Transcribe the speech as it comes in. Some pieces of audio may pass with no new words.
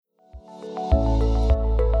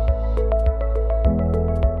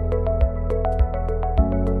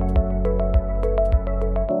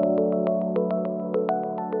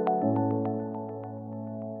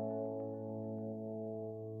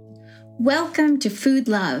Welcome to Food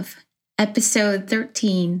Love, episode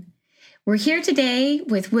 13. We're here today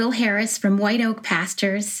with Will Harris from White Oak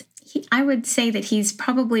Pastures. I would say that he's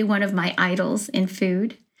probably one of my idols in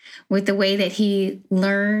food, with the way that he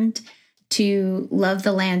learned to love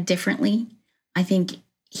the land differently. I think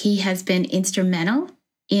he has been instrumental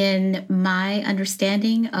in my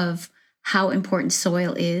understanding of how important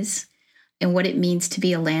soil is and what it means to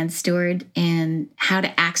be a land steward and how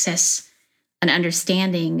to access an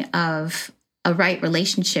understanding of a right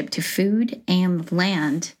relationship to food and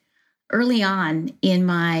land. Early on in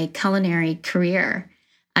my culinary career,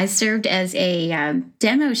 I served as a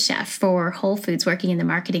demo chef for Whole Foods, working in the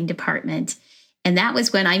marketing department. And that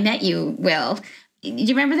was when I met you, Will. Do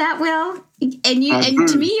you remember that, Will? And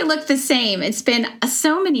to me, you look the same. It's been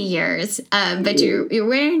so many years, but you're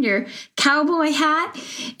wearing your cowboy hat,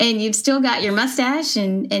 and you've still got your mustache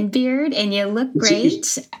and beard, and you look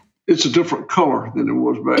great. It's a different color than it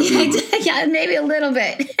was back then. Yeah, maybe a little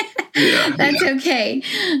bit. That's okay.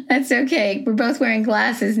 That's okay. We're both wearing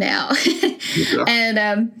glasses now. Yeah.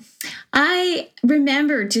 And I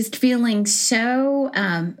remember just feeling so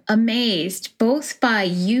amazed, both by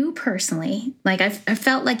you personally. Like I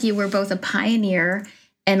felt like you were both a pioneer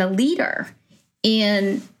and a leader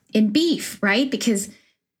in beef, right? Because,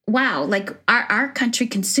 wow, like our country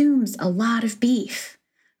consumes a lot of beef.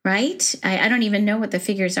 Right? I don't even know what the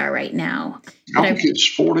figures are right now. I think it's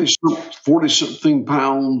 40-something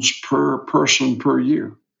pounds per person per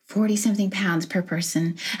year. 40-something pounds per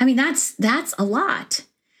person. I mean, that's a lot.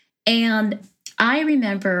 And I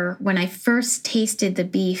remember when I first tasted the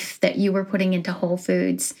beef that you were putting into Whole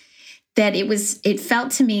Foods, that it felt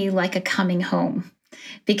to me like a coming home,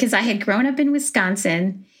 because I had grown up in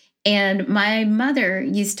Wisconsin, and my mother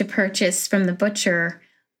used to purchase from the butcher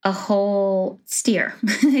a whole steer,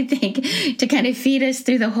 I think, to kind of feed us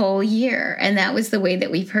through the whole year. And that was the way that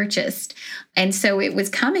we purchased. And so it was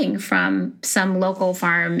coming from some local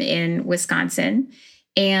farm in Wisconsin.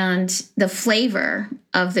 And the flavor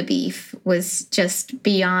of the beef was just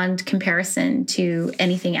beyond comparison to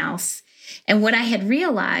anything else. And what I had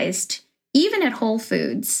realized, even at Whole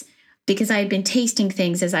Foods, because I had been tasting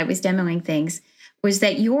things as I was demoing things, was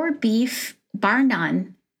that your beef, bar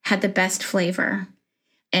none, had the best flavor.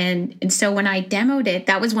 And so when I demoed it,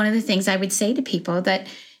 that was one of the things I would say to people, that,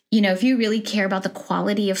 you know, if you really care about the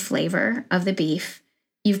quality of flavor of the beef,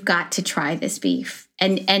 you've got to try this beef.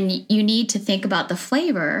 And you need to think about the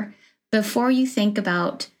flavor before you think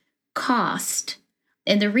about cost.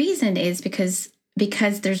 And the reason is because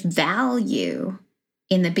there's value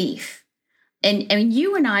in the beef. And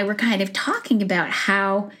you and I were kind of talking about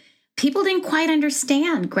how people didn't quite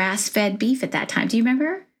understand grass-fed beef at that time. Do you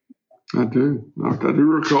remember? I do. I do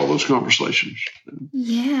recall those conversations.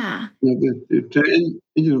 Yeah.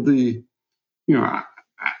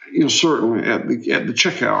 Certainly at the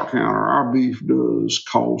checkout counter, our beef does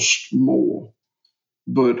cost more,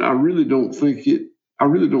 but I really don't think it.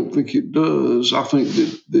 Does. I think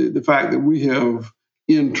that the fact that we have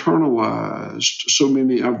internalized so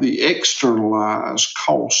many of the externalized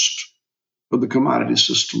cost of the commodity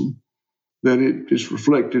system, that it is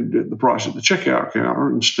reflected at the price at the checkout counter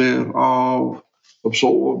instead of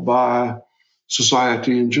absorbed by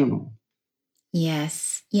society in general.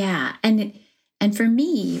 Yes. Yeah. And for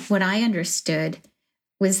me, what I understood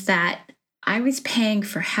was that I was paying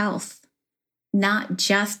for health, not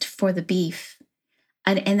just for the beef.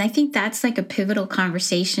 And I think that's like a pivotal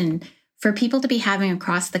conversation for people to be having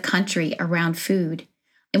across the country around food.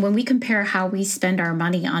 And when we compare how we spend our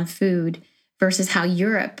money on food versus how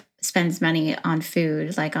Europe spends money on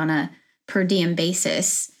food, like on a per diem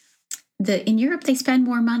basis, in Europe, they spend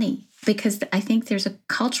more money, because I think there's a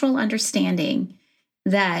cultural understanding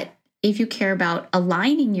that if you care about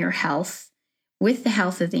aligning your health with the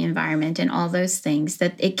health of the environment and all those things,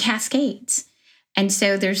 that it cascades. And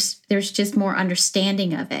so there's just more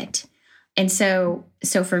understanding of it. And so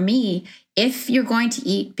for me, if you're going to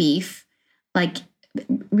eat beef, like,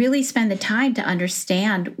 really spend the time to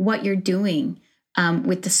understand what you're doing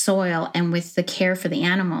with the soil and with the care for the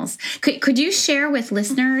animals. Could you share with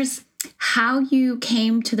listeners how you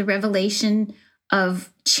came to the revelation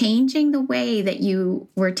of changing the way that you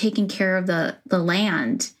were taking care of the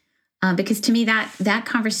land? Because to me, that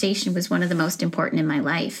conversation was one of the most important in my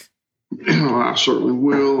life. Well, I certainly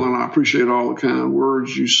will, and I appreciate all the kind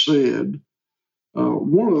words you said.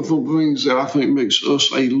 One of the things that I think makes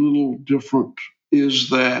us a little different is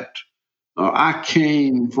that I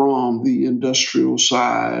came from the industrial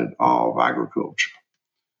side of agriculture.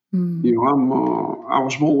 I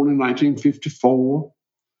was born in 1954.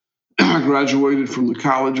 I graduated from the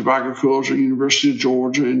College of Agriculture, University of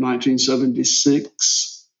Georgia, in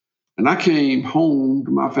 1976. And I came home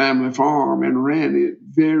to my family farm and ran it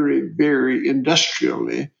very, very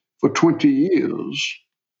industrially for 20 years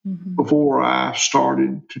before I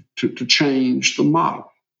started to change the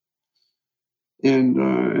model. And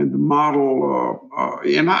the model,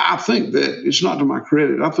 and I think that it's not to my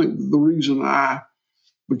credit. I think the reason I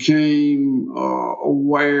became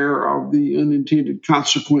aware of the unintended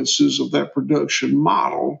consequences of that production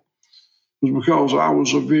model was because I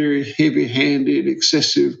was a very heavy-handed,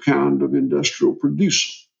 excessive kind of industrial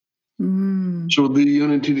producer. So the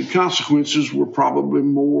unintended consequences were probably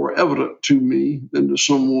more evident to me than to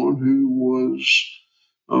someone who was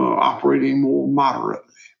operating more moderately.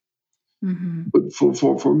 But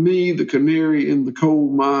for me, the canary in the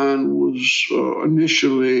coal mine was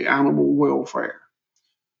initially animal welfare.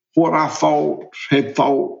 What I had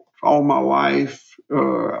thought all my life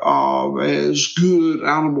of as good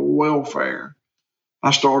animal welfare,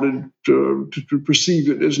 I started to perceive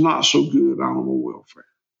it as not so good animal welfare.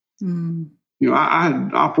 I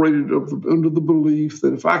had operated under the belief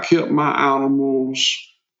that if I kept my animals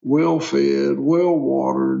well fed, well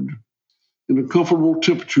watered, in a comfortable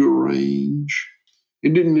temperature range,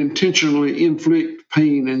 and didn't intentionally inflict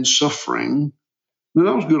pain and suffering, then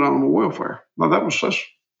that was good animal welfare. Now that's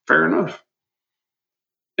fair enough.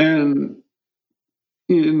 And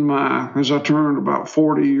as I turned about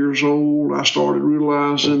 40 years old, I started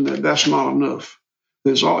realizing that that's not enough.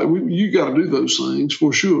 You got to do those things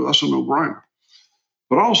for sure. That's a no-brainer.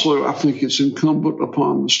 But also, I think it's incumbent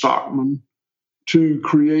upon the stockman to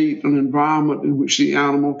create an environment in which the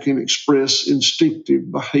animal can express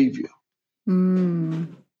instinctive behavior.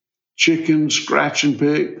 Chickens scratch and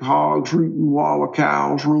peck, hogs root and wallow,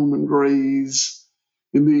 cows roam and graze.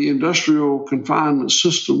 And the industrial confinement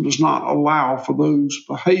system does not allow for those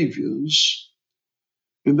behaviors.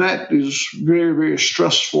 And that is very, very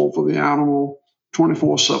stressful for the animal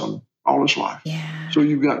 24/7, all its life. Yeah. So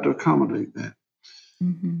you've got to accommodate that.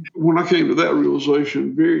 When I came to that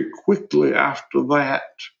realization, very quickly after that,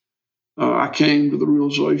 I came to the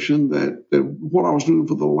realization that what I was doing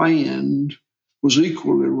for the land was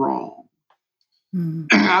equally wrong.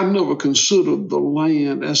 I never considered the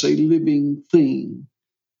land as a living thing.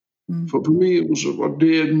 For me, it was a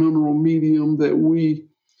dead mineral medium that we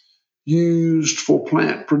used for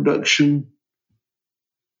plant production.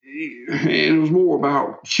 And it was more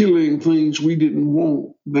about killing things we didn't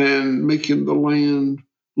want than making the land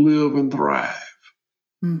live and thrive.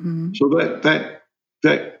 So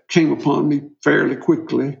that came upon me fairly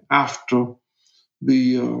quickly after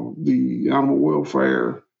the animal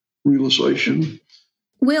welfare realization.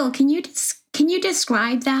 Will, can you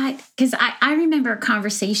describe that? Because I remember a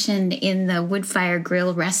conversation in the Woodfire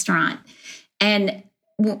Grill restaurant, and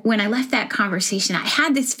when I left that conversation, I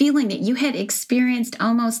had this feeling that you had experienced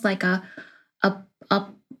almost like a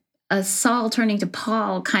Saul turning to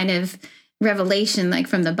Paul kind of revelation, like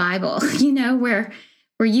from the Bible, where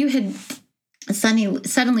you had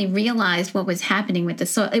suddenly realized what was happening with the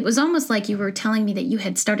soil. It was almost like you were telling me that you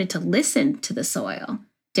had started to listen to the soil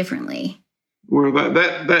differently. Well,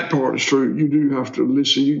 that part is true. You do have to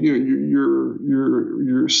listen.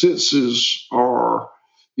 Your senses are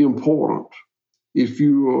important if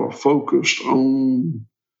you are focused on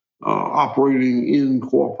operating in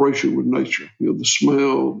cooperation with nature. The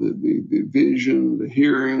smell, the vision, the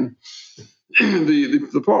hearing.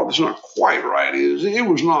 The part that's not quite right is it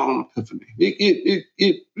was not an epiphany.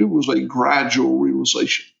 It was a gradual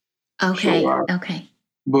realization. Okay. So okay.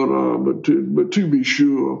 But to be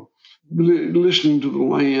sure, listening to the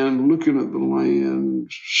land, looking at the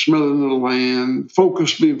land, smelling the land,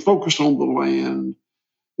 being focused on the land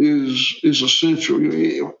is essential.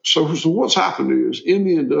 So what's happened is in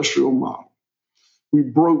the industrial model, we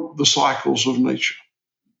broke the cycles of nature.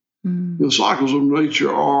 The cycles of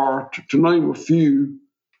nature are, to name a few,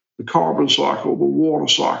 the carbon cycle, the water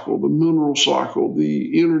cycle, the mineral cycle,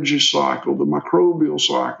 the energy cycle, the microbial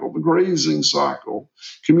cycle, the grazing cycle,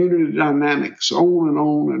 community dynamics, on and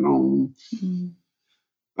on and on.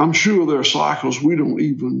 I'm sure there are cycles we don't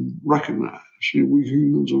even recognize. We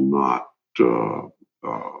humans are not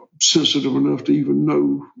sensitive enough to even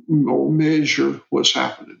know or measure what's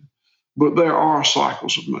happening. But there are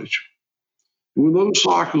cycles of nature. When those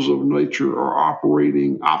cycles of nature are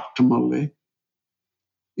operating optimally,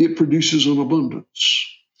 it produces an abundance.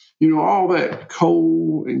 All that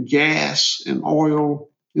coal and gas and oil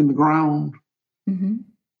in the ground,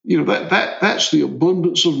 that's the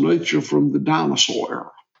abundance of nature from the dinosaur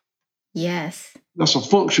era. Yes. That's a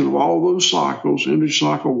function of all those cycles, energy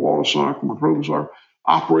cycle, water cycle, microbial cycle,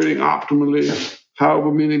 operating optimally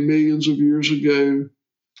however many millions of years ago.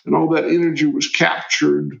 And all that energy was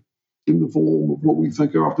captured in the form of what we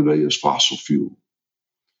think of today as fossil fuel.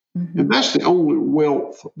 Mm-hmm. And that's the only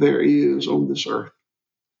wealth there is on this earth.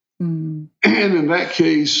 Mm-hmm. And in that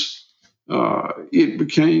case, it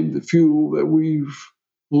became the fuel that we've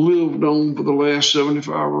lived on for the last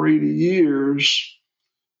 75 or 80 years,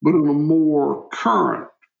 but in a more current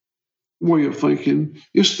way of thinking,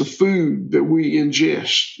 it's the food that we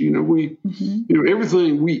ingest.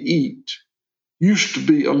 Everything we eat used to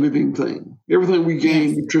be a living thing. Everything we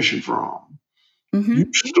gain nutrition from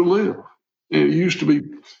used to live. And it used to be,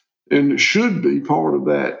 and it should be part of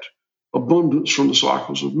that abundance from the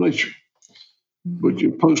cycles of nature. But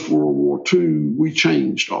in post-World War II, we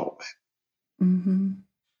changed all that. Mm-hmm.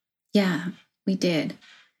 Yeah, we did.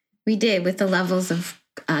 We did with the levels of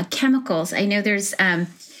chemicals. I know there's,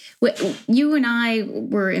 you and I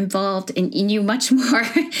were involved in you much more.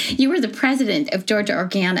 You were the president of Georgia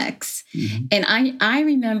Organics. Mm-hmm. And I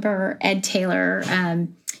remember Ed Taylor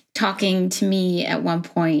talking to me at one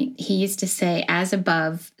point. He used to say, as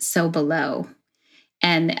above, so below.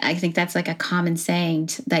 And I think that's like a common saying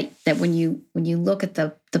that when you look at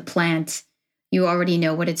the plant, you already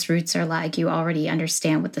know what its roots are like. You already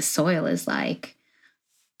understand what the soil is like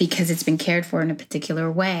because it's been cared for in a particular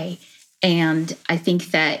way. And I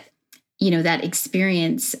think that, that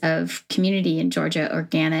experience of community in Georgia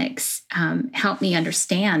Organics helped me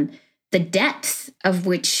understand the depth of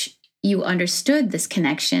which you understood this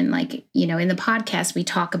connection. Like, in the podcast, we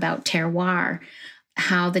talk about terroir,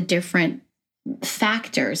 how the different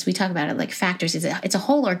factors, we talk about it like factors, it's a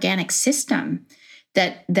whole organic system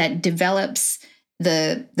that develops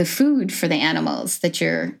the food for the animals that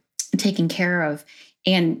you're taking care of.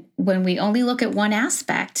 And when we only look at one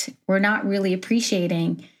aspect, we're not really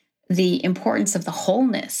appreciating the importance of the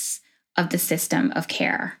wholeness of the system of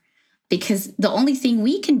care. Because the only thing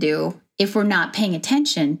we can do if we're not paying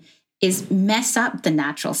attention is mess up the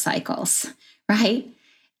natural cycles, right?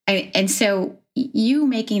 And so you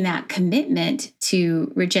making that commitment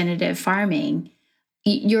to regenerative farming,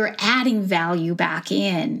 you're adding value back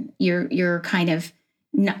in. You're kind of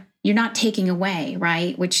you're not taking away,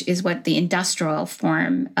 right? Which is what the industrial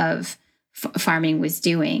form of farming was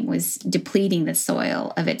doing, was depleting the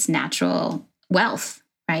soil of its natural wealth,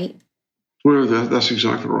 right? Well, that's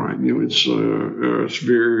exactly right. It's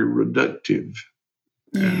very reductive,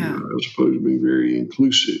 as opposed to being very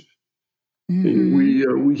inclusive. Mm-hmm.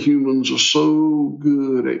 And we humans are so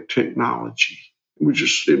good at technology.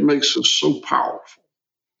 It makes us so powerful.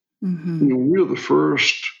 Mm-hmm. We're the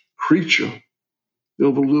first creature to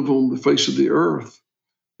ever live on the face of the earth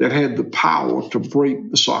that had the power to break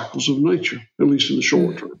the cycles of nature, at least in the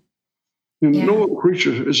short term. And no other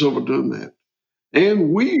creature has ever done that. And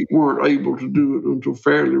we weren't able to do it until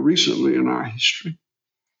fairly recently in our history.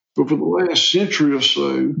 But for the last century or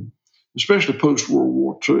so, especially post-World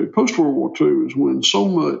War II. Post-World War II is when so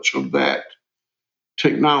much of that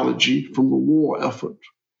technology from the war effort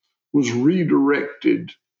was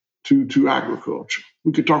redirected to agriculture.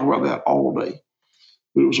 We could talk about that all day.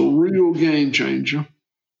 But it was a real game changer.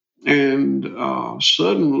 And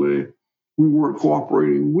suddenly, we weren't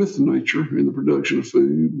cooperating with nature in the production of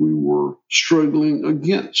food. We were struggling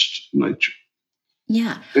against nature.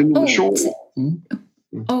 Yeah. And in the short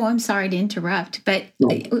Oh, I'm sorry to interrupt. But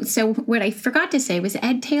so what I forgot to say was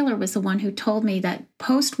Ed Taylor was the one who told me that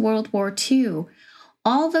post-World War II,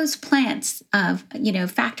 all those plants of,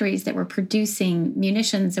 factories that were producing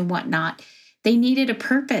munitions and whatnot, they needed a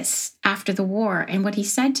purpose after the war. And what he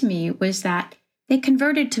said to me was that they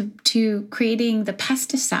converted to creating the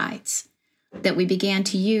pesticides that we began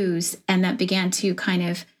to use and that began to kind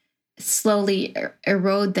of slowly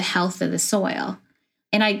erode the health of the soil.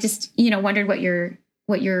 And I just, wondered what your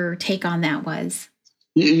take on that was.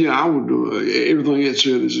 Yeah, I would do everything it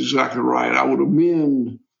said is exactly right. I would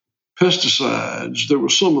amend pesticides. There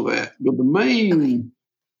was some of that, but the main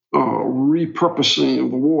repurposing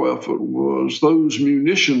of the war effort was those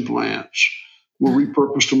munition plants were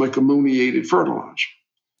repurposed to make ammoniated fertilizer.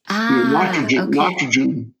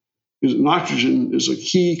 Nitrogen is a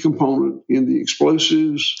key component in the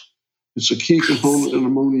explosives. It's a key component in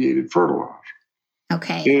ammoniated fertilizer.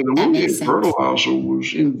 Okay. And ammoniated fertilizer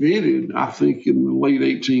was invented, I think, in the late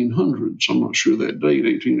 1800s. I'm not sure that date,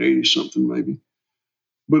 1880 something maybe.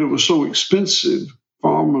 But it was so expensive,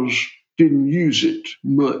 farmers didn't use it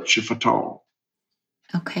much, if at all.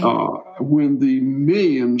 Okay. When the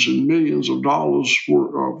millions and millions of dollars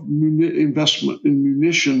of investment in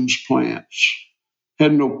munitions plants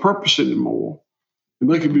had no purpose anymore, and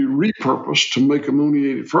they could be repurposed to make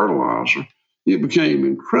ammoniated fertilizer, it became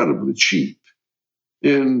incredibly cheap.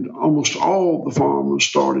 And almost all the farmers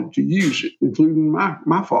started to use it, including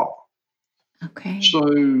my father. Okay. So,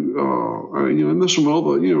 and there's some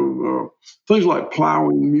other, things like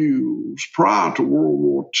plowing mules. Prior to World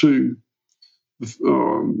War II,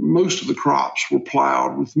 most of the crops were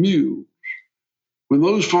plowed with mules. When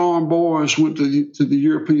those farm boys went to the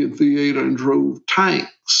European theater and drove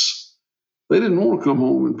tanks, they didn't want to come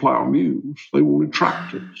home and plow mules. They wanted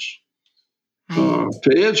tractors. Right.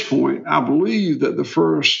 To Ed's point, I believe that the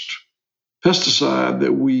first pesticide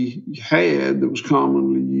that we had that was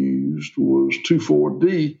commonly used was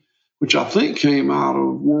 2,4-D, which I think came out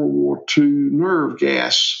of World War II nerve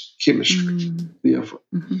gas chemistry, the effort.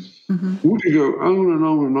 We could go on and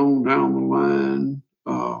on and on down the line.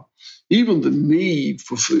 Even the need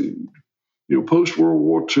for food. Post World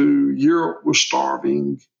War II, Europe was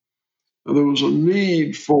starving. There was a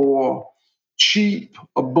need for cheap,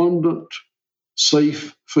 abundant,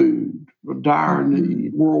 safe food, a dire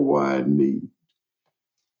need, worldwide need.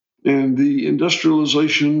 And the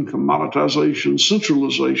industrialization, commoditization,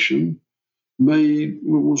 centralization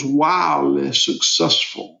was wildly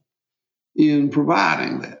successful in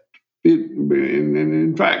providing that. And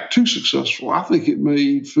in fact, too successful. I think it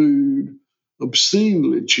made food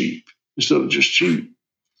obscenely cheap instead of just cheap.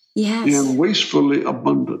 Yes. And wastefully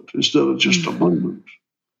abundant instead of just abundant.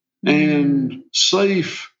 And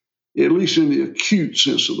safe, at least in the acute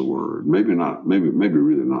sense of the word. Maybe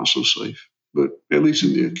really not so safe, but at least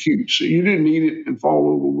in the acute. So you didn't eat it and fall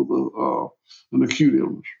over with an acute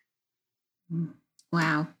illness.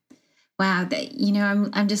 Wow.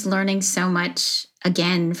 I'm just learning so much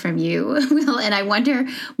again from you, Will, and I wonder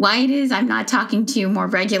why it is I'm not talking to you more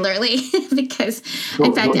regularly because,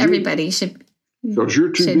 in fact, everybody should. Because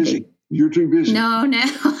you're too busy. You're too busy. No,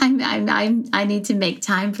 I need to make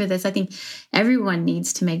time for this. I think everyone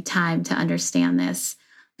needs to make time to understand this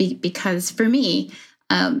because for me,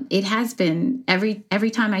 it has been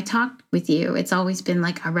every time I talk with you, it's always been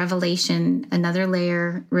like a revelation, another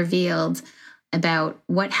layer revealed about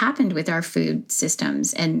what happened with our food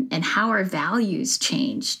systems and how our values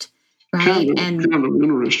changed, right? Kind of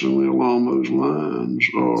interestingly along those lines,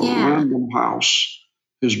 Random House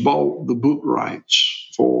has bought the book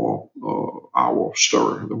rights for our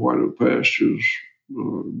story, the White Oak Pastures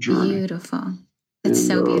journey. Beautiful. That's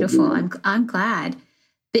so beautiful. I'm glad.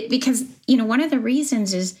 Because, one of the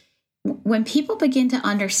reasons is when people begin to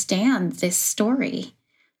understand this story,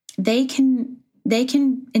 they can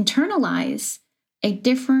internalize a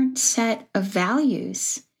different set of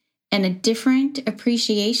values and a different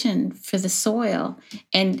appreciation for the soil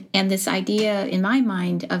and this idea in my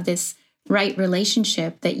mind of this right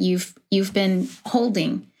relationship that you've been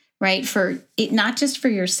holding, right, for it, not just for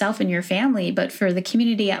yourself and your family, but for the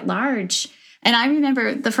community at large. And I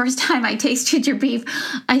remember the first time I tasted your beef,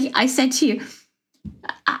 I said to you,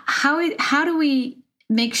 how do we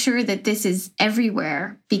make sure that this is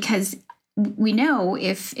everywhere? Because we know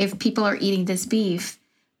if people are eating this beef,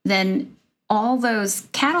 then all those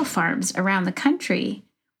cattle farms around the country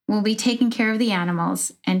will be taking care of the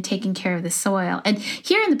animals and taking care of the soil. And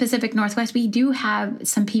here in the Pacific Northwest, we do have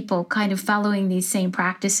some people kind of following these same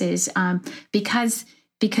practices because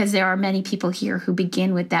there are many people here who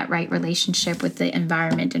begin with that right relationship with the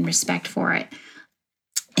environment and respect for it.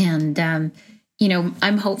 And,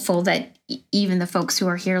 I'm hopeful that even the folks who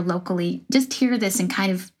are here locally just hear this and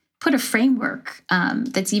kind of put a framework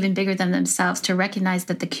that's even bigger than themselves to recognize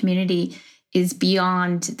that the community is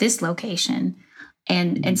beyond this location.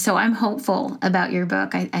 And so I'm hopeful about your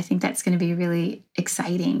book. I think that's going to be really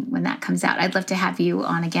exciting when that comes out. I'd love to have you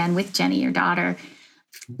on again with Jenny, your daughter,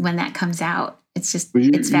 when that comes out. It's just,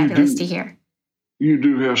 it's fabulous to hear. You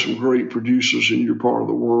do have some great producers in your part of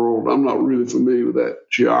the world. I'm not really familiar with that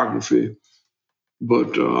geography,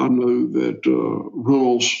 but I know that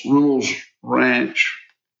Reynolds Ranch,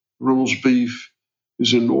 Reynolds Beef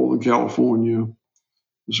is in Northern California.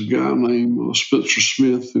 There's a guy named Spencer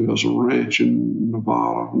Smith who has a ranch in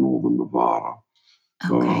Nevada, northern Nevada.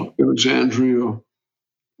 Okay. Alexandria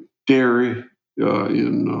Dairy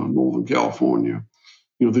in Northern California.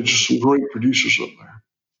 There's just some great producers up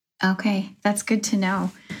there. Okay, that's good to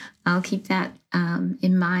know. I'll keep that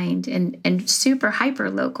in mind. And super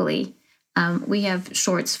hyper locally, we have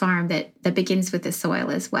Shorts Farm that begins with the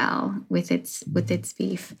soil as well, with its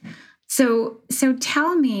beef. So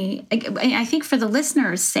tell me, I think for the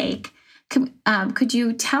listeners' sake, could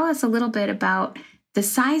you tell us a little bit about the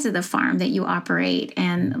size of the farm that you operate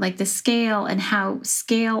and like the scale and how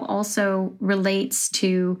scale also relates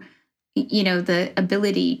to, the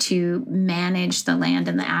ability to manage the land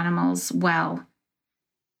and the animals well?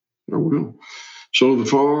 I will. So the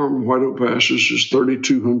farm, White Oak Pastures, is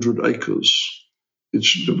 3,200 acres.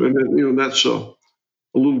 It's that's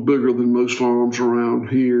a little bigger than most farms around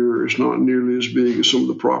here. It's not nearly as big as some of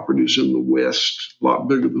the properties in the West, a lot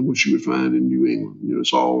bigger than what you would find in New England.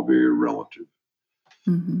 It's all very relative.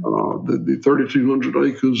 Mm-hmm. The 3,200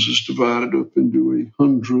 acres is divided up into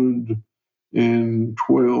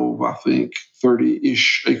 112, I think,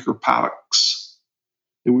 30-ish acre paddocks,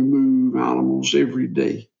 and we move animals every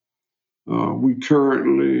day. We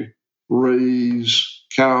currently raise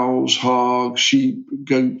cows, hogs, sheep,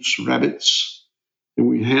 goats, rabbits, and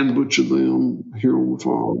we hand butcher them here on the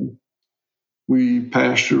farm. We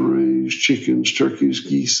pasture raise chickens, turkeys,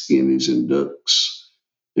 geese, guineas, and ducks,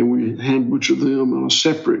 and we hand butcher them in a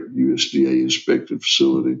separate USDA inspected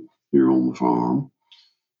facility here on the farm.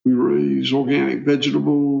 We raise organic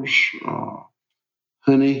vegetables,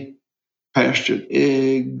 honey, pastured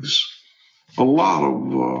eggs, a lot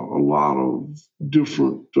of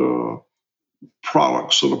different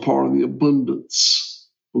products that are part of the abundance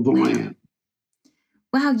of the land.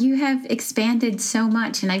 Wow, you have expanded so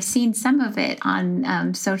much, and I've seen some of it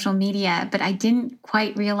on social media, but I didn't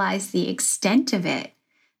quite realize the extent of it.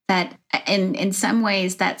 That in some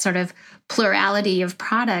ways, that sort of plurality of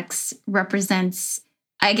products represents,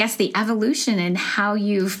 I guess, the evolution in how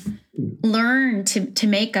you've learned to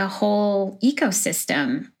make a whole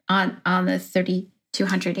ecosystem on the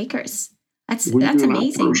 3,200 acres. That's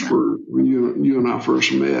amazing. When you and I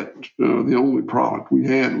first met, the only product we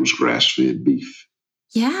had was grass-fed beef.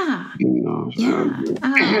 Yeah. There's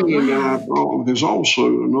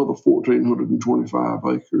also another 1,425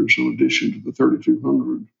 acres in addition to the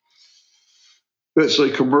 3,200. That's a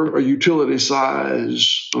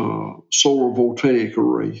utility-size solar voltaic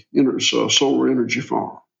array, solar energy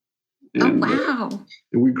farm. And, wow.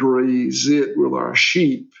 And we graze it with our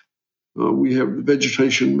sheep. We have the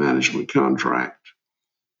vegetation management contract.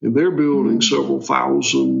 And they're building several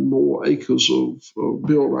thousand more acres of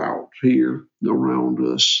build out here around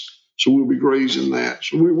us. So we'll be grazing that.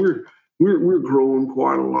 So we're growing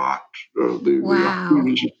quite a lot. The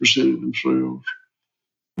opportunities have presented themselves.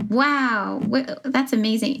 Wow, that's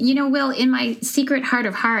amazing. Will, in my secret heart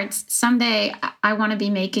of hearts, someday I want to be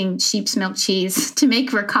making sheep's milk cheese to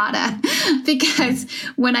make ricotta, because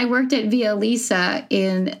when I worked at Via Lisa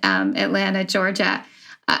in Atlanta, Georgia,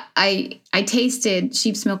 I tasted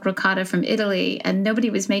sheep's milk ricotta from Italy, and nobody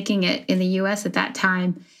was making it in the U.S. at that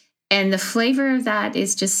time. And the flavor of that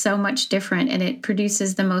is just so much different, and it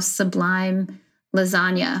produces the most sublime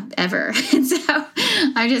lasagna ever. And so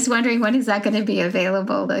I'm just wondering, when is that going to be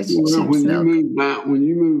available? When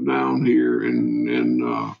you move down here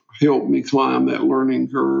and help me climb that learning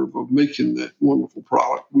curve of making that wonderful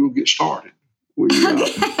product, we'll get started.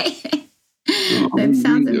 Okay. That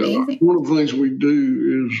sounds amazing. One of the things we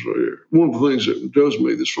do is one of the things that does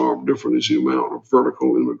make this farm different is the amount of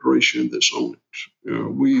vertical integration that's on it.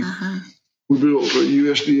 We built a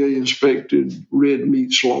USDA inspected red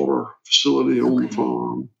meat slaughter facility on the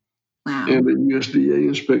farm. Wow. And a USDA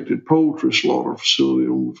inspected poultry slaughter facility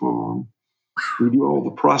on the farm. Wow. We do all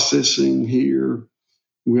the processing here.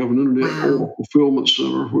 We have an internet order fulfillment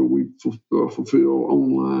center where we fulfill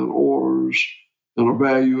online orders, and a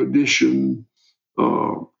value addition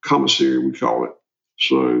commissary, we call it.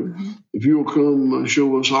 So if you'll come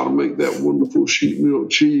show us how to make that wonderful sheep milk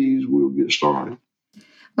cheese, we'll get started.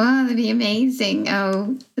 Well, that'd be amazing.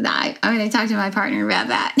 Oh, I'm going to talk to my partner about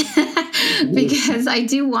that because I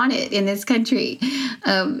do want it in this country.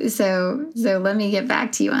 So let me get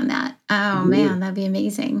back to you on that. Oh man, that'd be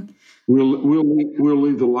amazing. We'll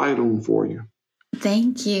leave the light on for you.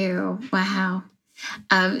 Thank you. Wow.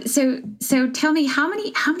 So tell me, how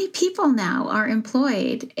many people now are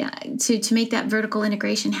employed to make that vertical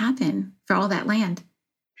integration happen for all that land?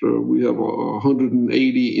 So we have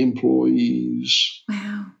 180 employees.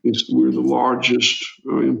 Wow. We're the largest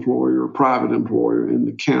private employer in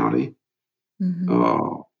the county.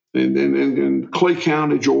 And Clay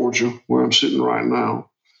County, Georgia, where I'm sitting right now,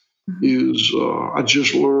 is, I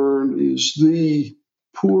just learned, is the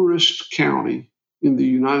poorest county in the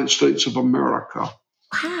United States of America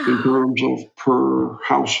in terms of per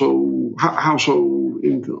household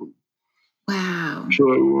income. Wow.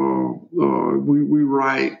 So we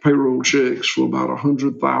write payroll checks for about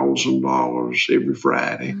 $100,000 every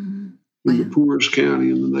Friday in the poorest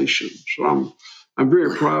county in the nation. So I'm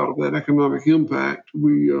very proud of that economic impact.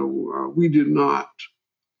 We did not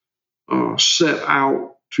set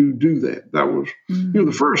out to do that. That was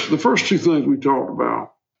the first two things we talked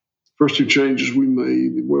about. First two changes we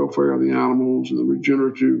made, the welfare of the animals and the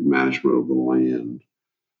regenerative management of the land,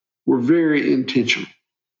 were very intentional.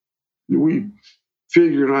 We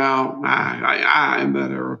figured out, I in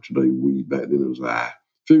that era, today we, back then it was I,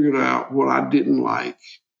 figured out what I didn't like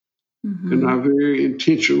And I very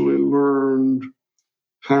intentionally learned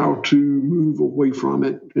how to move away from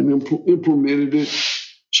it and implemented it.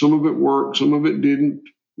 Some of it worked, some of it didn't.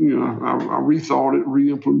 I rethought it,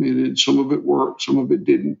 re-implemented. Some of it worked, some of it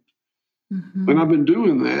didn't. And I've been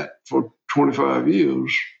doing that for 25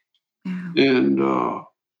 years. Wow. And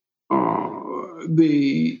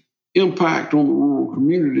the impact on the rural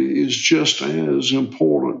community is just as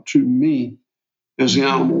important to me as the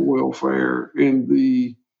animal welfare and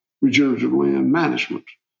the regenerative land management.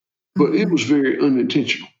 But it was very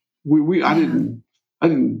unintentional.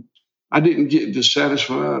 I didn't get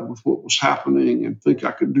dissatisfied with what was happening and think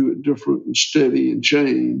I could do it different and steady and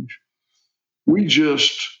change. We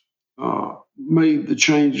just made the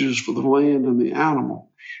changes for the land and the animals,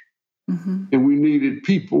 and we needed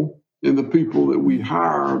people, and the people that we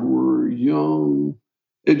hired were young,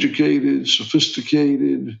 educated,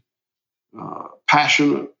 sophisticated,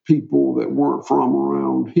 passionate people that weren't from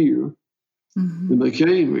around here. And they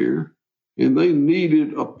came here, and they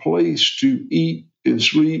needed a place to eat and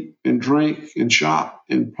sleep and drink and shop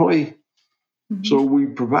and play. So we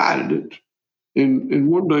provided it. And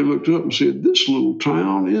one day looked up and said, "This little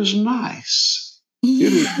town is nice."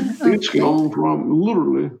 It's gone from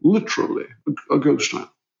literally a ghost town,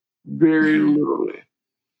 very literally,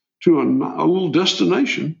 to a little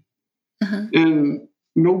destination. And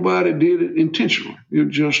nobody did it intentionally. It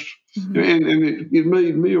just, and it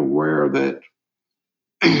made me aware that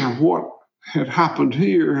what had happened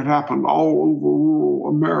here had happened all over rural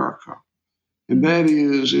America. And that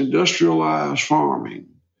is industrialized farming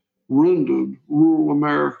rendered rural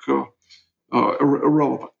America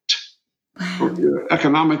irrelevant, or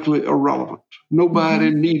economically irrelevant. Nobody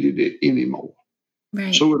needed it anymore.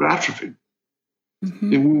 Right. So it atrophied.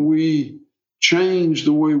 And when we changed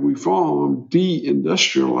the way we farmed,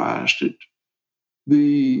 deindustrialized it,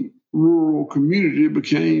 the rural community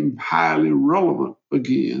became highly relevant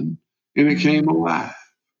again, and it came alive.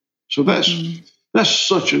 So that's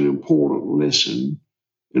such an important lesson.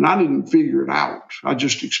 And I didn't figure it out. I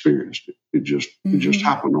just experienced it. It just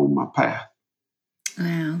happened on my path.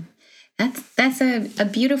 Wow. That's a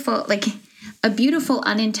beautiful, a beautiful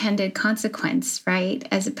unintended consequence, right?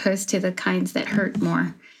 As opposed to the kinds that hurt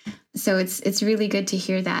more. So it's really good to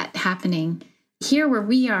hear that happening. Here where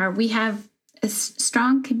we are, we have a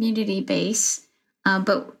strong community base,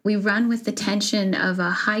 but we run with the tension of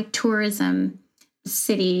a high tourism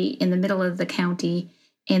city in the middle of the county.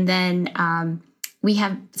 And then we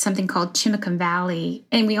have something called Chimacum Valley.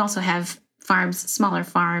 And we also have smaller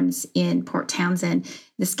farms in Port Townsend.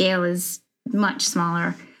 The scale is much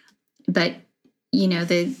smaller. But,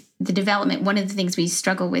 the development, one of the things we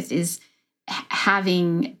struggle with is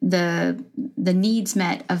having the needs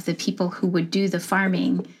met of the people who would do the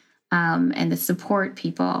farming and the support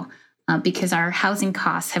people, because our housing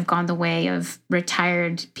costs have gone the way of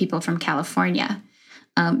retired people from California.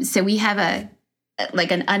 So we have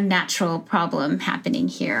an unnatural problem happening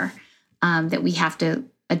here that we have to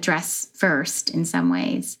address first in some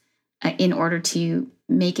ways in order to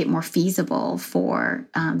make it more feasible for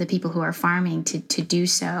the people who are farming to do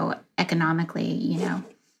so economically,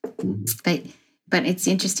 But it's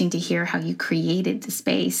interesting to hear how you created the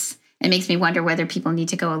space. It makes me wonder whether people need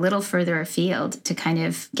to go a little further afield to kind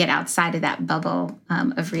of get outside of that bubble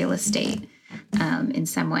of real estate in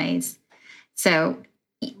some ways. So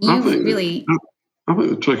I think the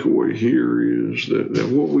takeaway here is that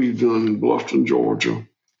what we've done in Bluffton, Georgia,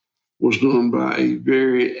 was done by a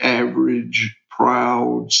very average,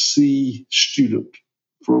 proud C student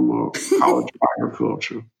from a college of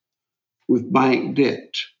agriculture with bank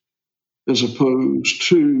debt, as opposed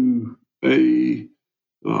to a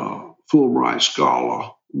Fulbright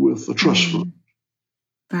scholar with a trust fund.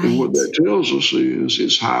 Right. And what that tells us is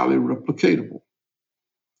it's highly replicatable.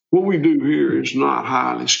 What we do here is not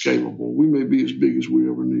highly scalable. We may be as big as we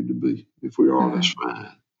ever need to be. If we are, that's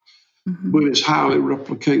fine. But it's highly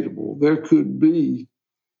replicatable. There could be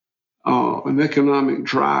an economic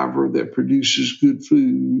driver that produces good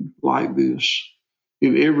food like this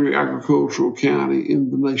in every agricultural county in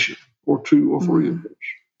the nation, or 2 or 3 of those.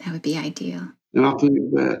 That would be ideal. And I think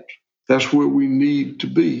that's where we need to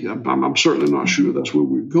be. I'm certainly not sure that's where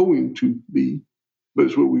we're going to be, but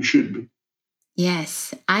it's where we should be.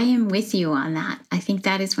 Yes, I am with you on that. I think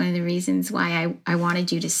that is one of the reasons why I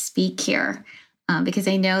wanted you to speak here, because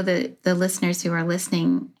I know that the listeners who are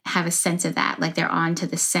listening have a sense of that, like they're on to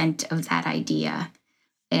the scent of that idea.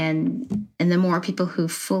 And the more people who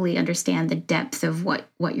fully understand the depth of what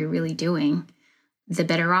you're really doing, the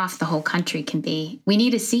better off the whole country can be. We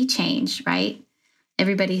need a sea change, right?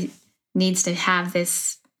 Everybody needs to have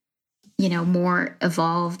this, more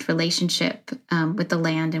evolved relationship with the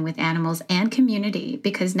land and with animals and community,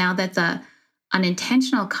 because now that the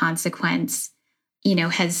unintentional consequence,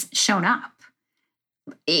 has shown up,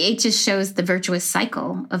 it just shows the virtuous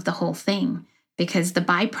cycle of the whole thing, because the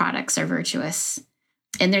byproducts are virtuous.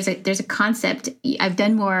 And there's a concept. I've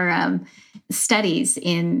done more studies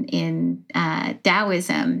in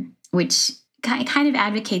Taoism, which kind of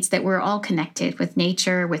advocates that we're all connected with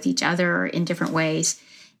nature, with each other in different ways.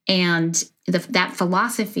 And that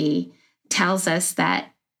philosophy tells us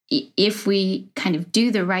that if we kind of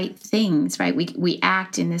do the right things, right, we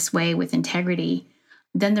act in this way with integrity,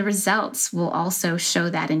 then the results will also show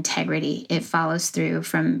that integrity. It follows through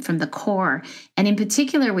from the core. And in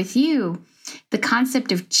particular with you, the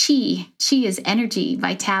concept of chi is energy,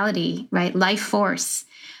 vitality, right, life force.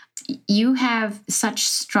 You have such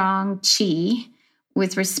strong chi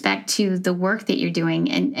with respect to the work that you're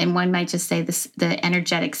doing. And one might just say this, the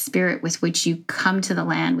energetic spirit with which you come to the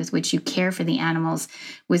land, with which you care for the animals,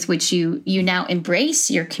 with which you now embrace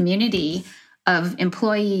your community of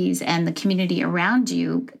employees and the community around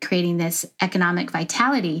you, creating this economic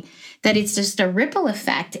vitality, that it's just a ripple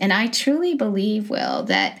effect. And I truly believe, Will,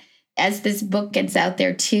 that as this book gets out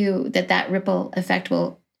there too, that ripple effect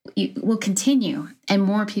will continue, and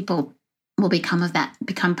more people will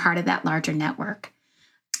become part of that larger network.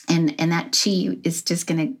 And that chi is just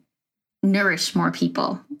going to nourish more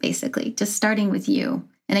people, basically, just starting with you.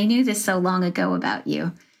 And I knew this so long ago about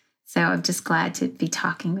you. So I'm just glad to be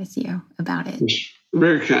talking with you about it. It's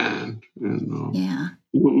very kind. And yeah.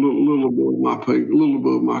 A little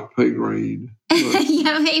above my pay grade.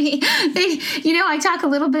 Yeah, maybe. I talk a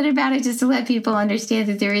little bit about it just to let people understand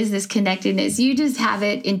that there is this connectedness. You just have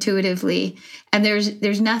it intuitively. And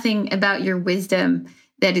there's nothing about your wisdom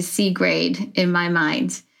that is C grade in my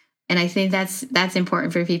mind. And I think that's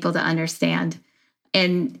important for people to understand.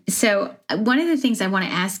 And so one of the things I want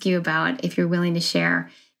to ask you about, if you're willing to share,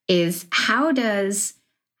 is how does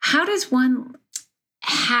one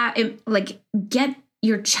get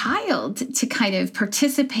your child to kind of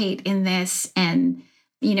participate in this? And,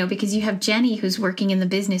 because you have Jenny who's working in the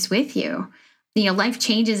business with you, life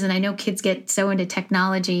changes. And I know kids get so into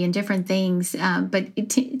technology and different things. But it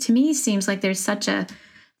to me seems like there's such a,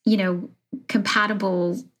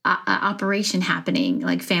 compatible operation happening,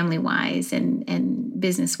 like family wise and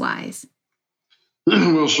business wise.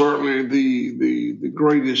 Well, certainly the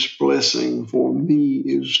greatest blessing for me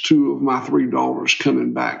is two of my three daughters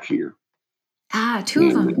coming back here. Two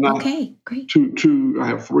of them. Okay, great. Two. I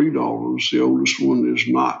have three daughters. The oldest one is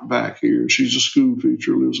not back here. She's a school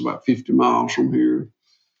teacher, lives about 50 miles from here.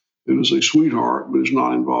 It is a sweetheart, but is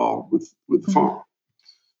not involved with the farm.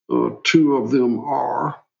 Two of them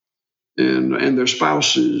are, and their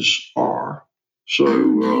spouses are.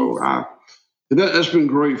 So nice. That's been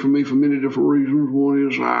great for me for many different reasons. One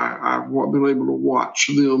is I've been able to watch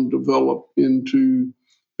them develop into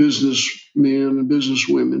businessmen and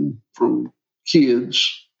businesswomen from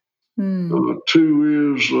kids.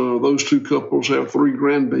 Two is those two couples have three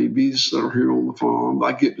grandbabies that are here on the farm.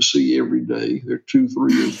 I get to see every day. They're 2,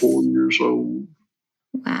 3, and 4 years old.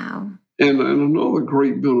 Wow. And another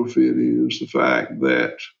great benefit is the fact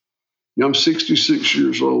that I'm 66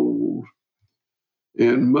 years old,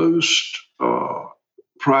 and most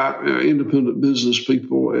independent business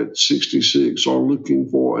people at 66 are looking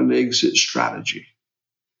for an exit strategy.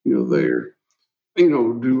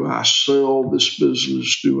 Do I sell this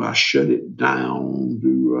business? Do I shut it down?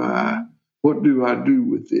 What do I do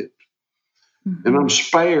with it? Mm-hmm. And I'm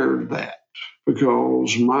spared that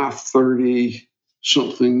because my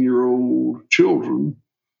 30-something-year-old children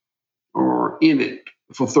are in it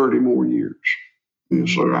for 30 more years. Mm-hmm.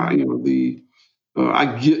 So I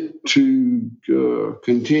get to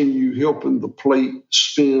continue helping the plate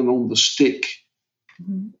spin on the stick.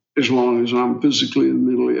 Mm-hmm. As long as I'm physically and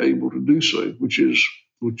mentally able to do so, which is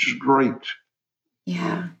great.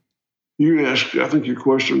 Yeah. You asked, I think your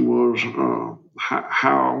question was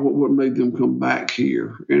what made them come back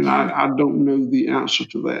here, and yeah. I don't know the answer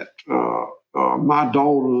to that. My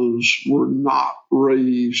daughters were not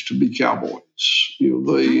raised to be cowboys. Their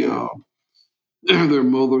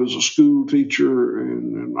mother is a school teacher,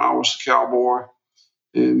 and I was the cowboy.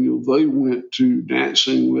 And they went to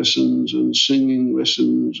dancing lessons and singing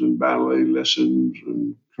lessons and ballet lessons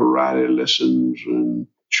and karate lessons and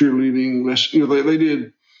cheerleading lessons. They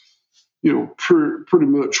did, pretty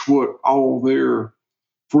much what all their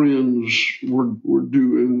friends were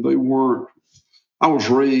doing. They weren't. I was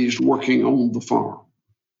raised working on the farm,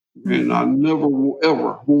 mm-hmm. and I never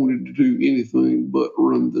ever wanted to do anything but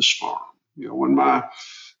run this farm. When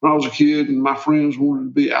I was a kid and my friends wanted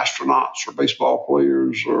to be astronauts or baseball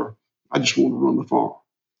players or I just wanted to run the farm.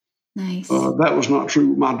 Nice. That was not true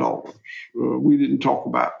with my daughters. We didn't talk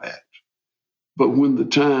about that. But when the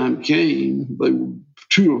time came,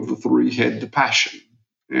 two of the three had the passion.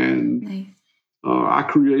 And nice. I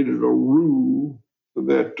created a rule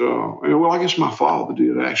that, I guess my father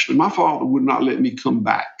did, actually. My father would not let me come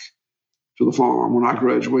back to the farm when I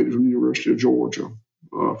graduated from the University of Georgia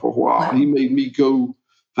for a while. Wow. He made me go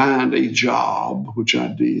find a job, which I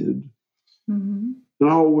did. Mm-hmm. And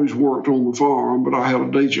I always worked on the farm, but I had a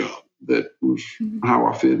day job. That was how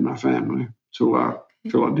I fed my family till I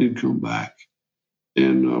did come back.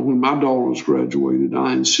 And when my daughters graduated,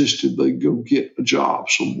 I insisted they go get a job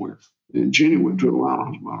somewhere. And Jenny went to Atlanta,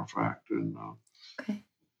 as a matter of fact.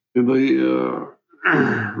 And they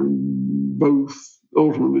both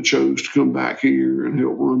ultimately chose to come back here and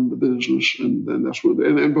help run the business. And then that's what,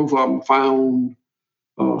 and both of them found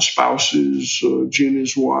spouses.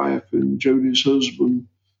 Jenny's wife and Jody's husband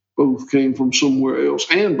both came from somewhere else,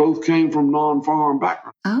 and both came from non-farm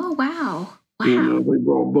backgrounds. Oh, wow. And they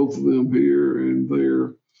brought both of them here, and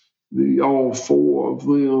all four of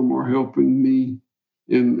them are helping me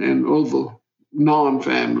and other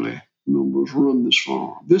non-family members run this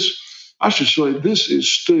farm. I should say, this is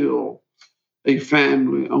still a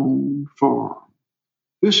family-owned farm.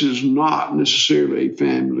 This is not necessarily a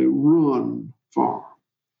family-run farm.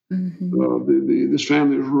 Mm-hmm. This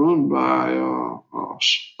family is run by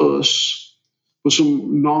us with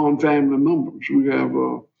some non-family members. We have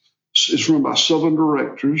it's run by 7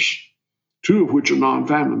 directors, 2 of which are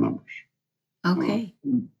non-family members. Okay.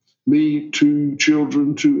 Me, 2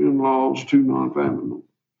 children, 2 in-laws, 2 non-family members.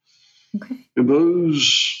 Okay. And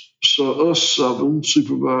us 7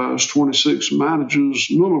 supervise 26 managers,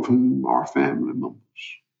 none of whom are family members.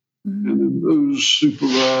 Mm-hmm. And then those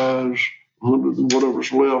supervise 100 and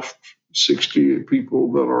whatever's left, 60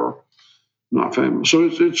 people that are not family. So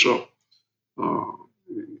it's a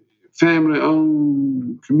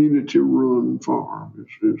family-owned, community-run farm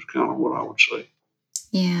is kind of what I would say.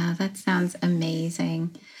 Yeah, that sounds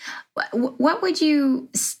amazing. What would you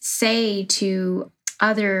say to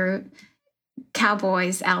other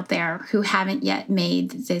cowboys out there who haven't yet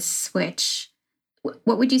made this switch?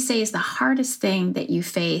 What would you say is the hardest thing that you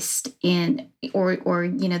faced or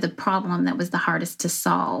the problem that was the hardest to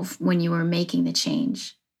solve when you were making the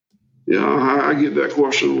change? Yeah, I get that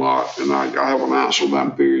question a lot, and I have an answer that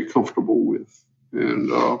I'm very comfortable with. And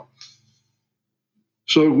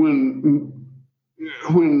so when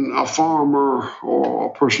a farmer or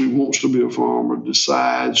a person who wants to be a farmer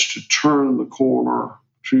decides to turn the corner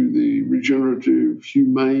to the regenerative,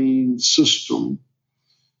 humane system,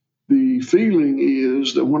 the feeling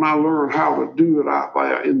is that when I learn how to do it out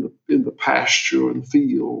there in the pasture and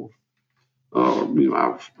field, when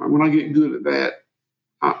I get good at that,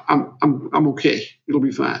 I'm okay. It'll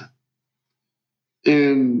be fine.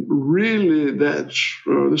 And really, this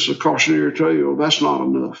is a cautionary tale. That's not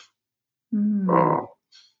enough. Mm.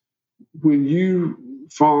 When you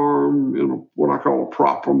farm in what I call a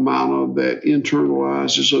proper manner that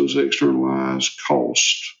internalizes those externalized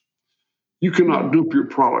costs, you cannot dump your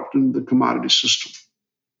product into the commodity system.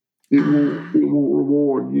 It won't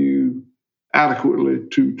reward you adequately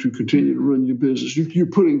to continue to run your business. You're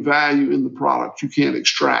putting value in the product you can't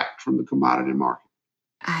extract from the commodity market.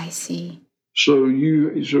 I see. So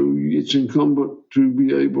it's incumbent to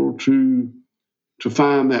be able to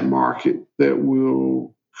find that market that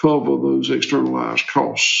will cover those externalized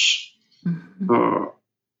costs. Mm-hmm.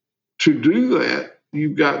 To do that,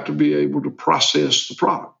 you've got to be able to process the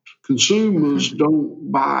product. Consumers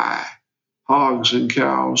don't buy hogs and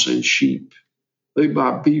cows and sheep. They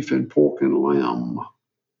buy beef and pork and lamb.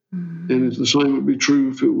 Mm-hmm. And the same would be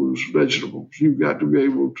true if it was vegetables. You've got to be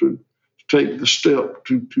able to take the step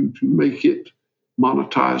to make it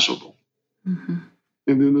monetizable. Mm-hmm.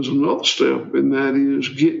 And then there's another step, and that is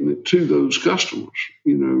getting it to those customers.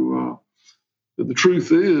 The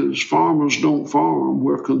truth is, farmers don't farm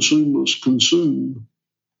where consumers consume.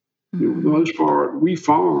 Mm-hmm. For the most part, we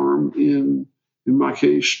farm in my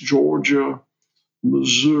case, Georgia,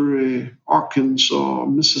 Missouri, Arkansas,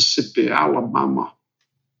 Mississippi, Alabama,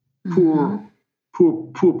 mm-hmm.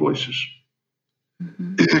 poor places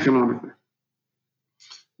economically.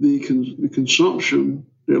 The consumption,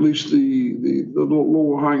 at least the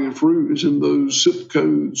lower hanging fruit, is in those zip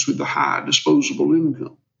codes with the high disposable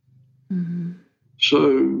income. Mm-hmm.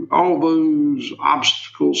 So all those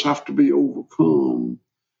obstacles have to be overcome,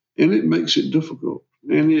 and it makes it difficult,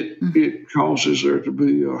 and it causes there to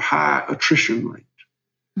be a high attrition rate.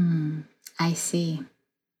 I see.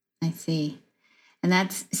 And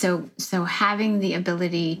that's so having the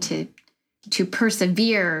ability to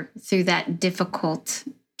persevere through that difficult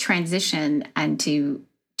transition and to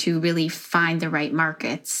really find the right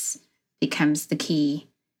markets becomes the key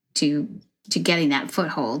to getting that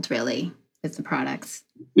foothold, really, with the products.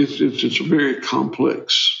 It's a very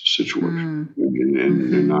complex situation,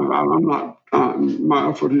 and I'm not. My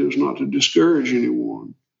effort is not to discourage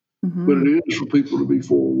anyone, but it is for people to be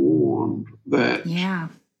forewarned that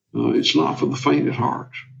it's not for the faint at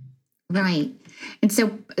heart. Right. And so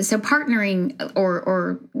partnering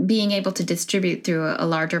or being able to distribute through a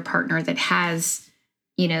larger partner that has,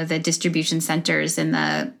 the distribution centers and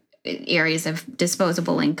the areas of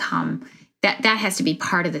disposable income, that has to be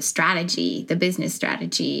part of the strategy, the business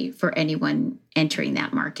strategy for anyone entering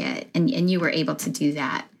that market. And you were able to do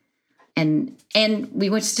that. And we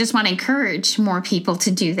just want to encourage more people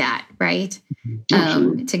to do that, right?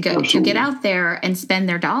 To get out there and spend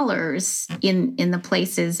their dollars in the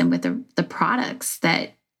places and with the products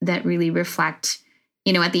that really reflect,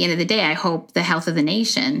 at the end of the day, I hope the health of the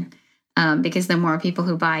nation, because the more people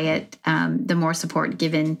who buy it, the more support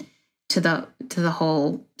given to the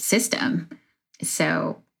whole system.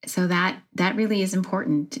 So that really is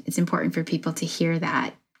important. It's important for people to hear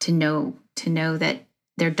that, to know that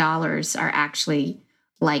their dollars are actually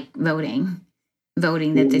like voting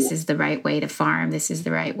that this is the right way to farm. This is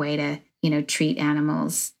the right way to, treat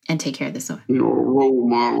animals and take care of the soil. A role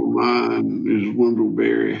model of mine is Wendell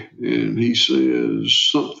Berry, and he says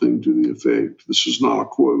something to the effect, this is not a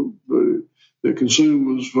quote, but that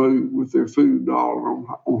consumers vote with their food dollar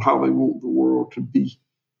on how they want the world to be.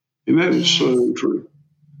 And that is so true.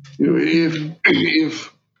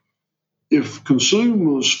 If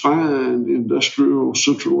consumers find industrial,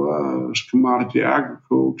 centralized commodity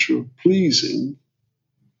agriculture pleasing,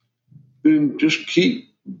 then just keep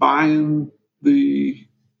buying the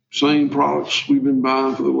same products we've been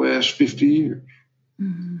buying for the last 50 years.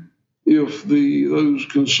 If those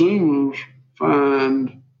consumers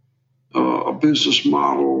find a business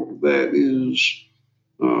model that is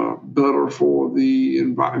better for the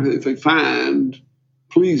environment, if they find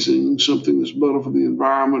pleasing something that's better for the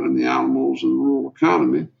environment and the animals and the rural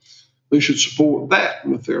economy, they should support that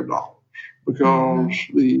with their dollars, because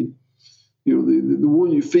the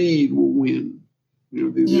one you feed will win.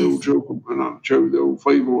 The old joke, not joke, the old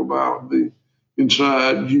fable about the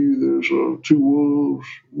inside you. There's two wolves.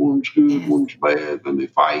 One's good, one's bad, and they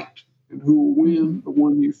fight. And who will win? The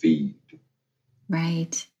one you feed.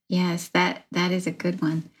 Right. Yes, that is a good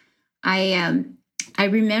one. I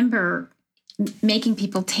remember making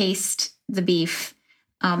people taste the beef,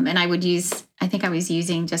 and I think I was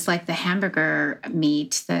using just like the hamburger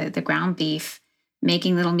meat, the ground beef,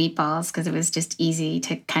 making little meatballs because it was just easy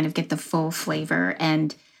to kind of get the full flavor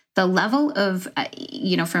and the level of,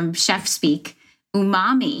 from chef speak,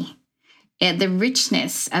 umami, and the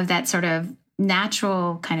richness of that sort of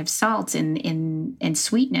natural kind of salt and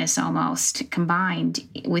sweetness almost combined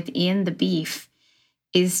within the beef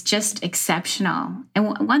is just exceptional.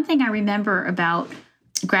 And one thing I remember about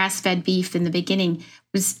grass-fed beef in the beginning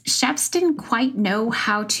was chefs didn't quite know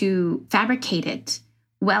how to fabricate it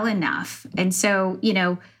well enough. And so,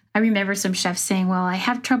 I remember some chefs saying, well, I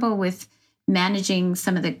have trouble with managing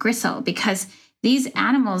some of the gristle because these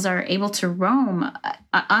animals are able to roam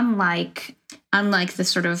unlike the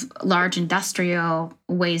sort of large industrial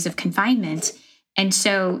ways of confinement. And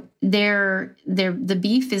so the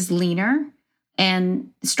beef is leaner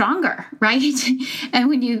and stronger, right? And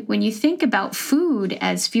when you think about food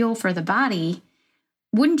as fuel for the body,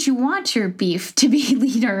 wouldn't you want your beef to be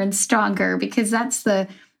leaner and stronger? Because that's the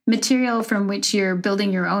material from which you're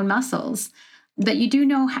building your own muscles. But you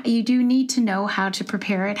do need to know how to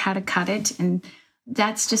prepare it, how to cut it, and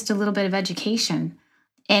that's just a little bit of education.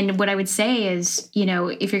 And what I would say is,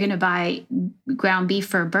 if you're going to buy ground beef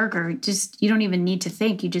for a burger, you don't even need to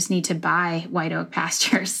think. You just need to buy White Oak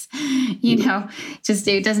Pastures.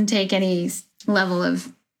 It doesn't take any level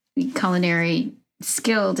of culinary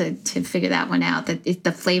skill to figure that one out. That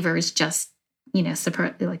the flavor is just,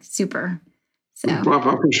 super. So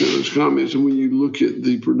I appreciate those comments. And when you look at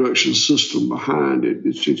the production system behind it,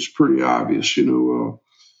 it's pretty obvious. So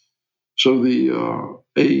a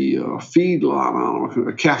feedlot animal,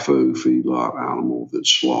 a CAFO feedlot animal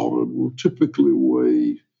that's slaughtered will typically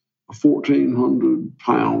weigh 1,400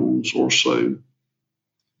 pounds or so.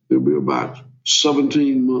 They'll be about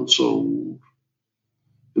 17 months old,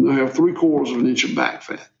 and they'll have 3/4 of an inch of back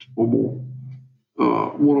fat or more.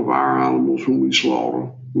 One of our animals, when we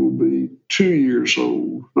slaughter, will be 2 years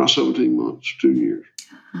old, not 17 months, 2 years.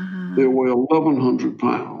 They'll weigh 1,100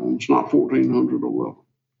 pounds, not 1,400 or 11.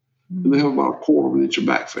 And they have about 1/4 of an inch of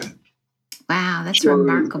back fat. Wow, that's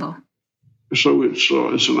remarkable. So it's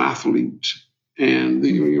an athlete. And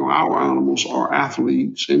our animals are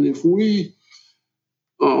athletes. And if we,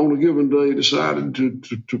 on a given day, decided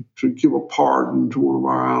to give a pardon to one of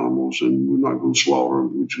our animals and we're not going to slaughter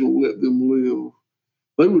them, we're just going to let them live,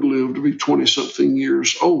 they would live to be 20-something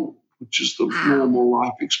years old, which is the normal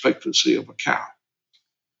life expectancy of a cow.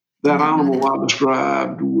 That animal I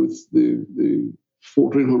described with the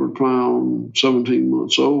 1,400-pound, 17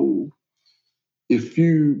 months old, if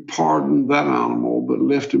you pardoned that animal but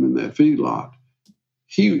left him in that feedlot,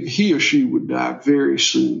 he or she would die very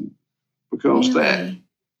soon, because that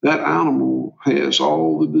animal has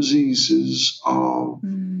all the diseases of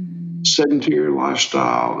sedentary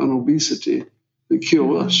lifestyle and obesity that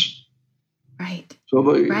kill us. Right. So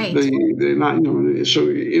they're not,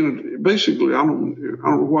 basically, I don't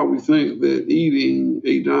know why we think that eating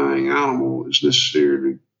a dying animal is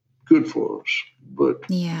necessarily good for us, but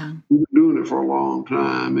we've been doing it for a long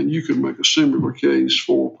time, and you can make a similar case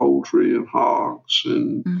for poultry and hogs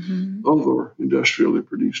and other industrially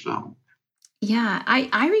produced animals. Yeah,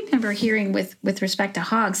 I remember hearing with respect to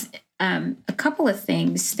hogs, a couple of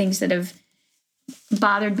things that have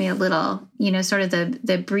bothered me a little, sort of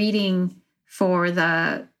the breeding for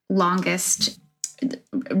the longest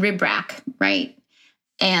rib rack, right?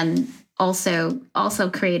 And also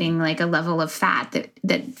creating like a level of fat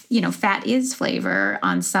that fat is flavor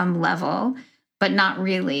on some level, but not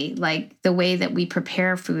really. Like the way that we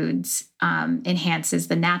prepare foods enhances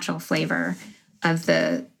the natural flavor of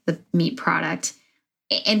the meat product.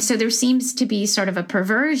 And so there seems to be sort of a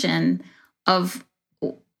perversion of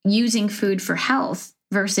using food for health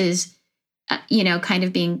versus, kind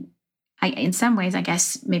of being, in some ways, I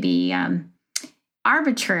guess, maybe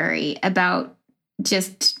arbitrary about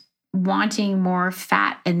just wanting more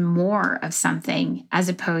fat and more of something, as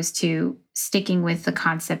opposed to sticking with the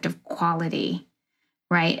concept of quality,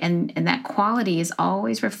 right? And that quality is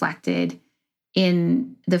always reflected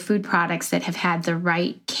in the food products that have had the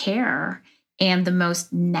right care and the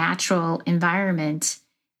most natural environment,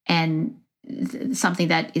 and something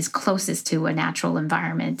that is closest to a natural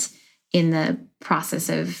environment in the process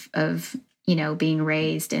of being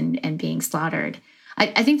raised and being slaughtered.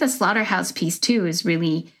 I think the slaughterhouse piece too is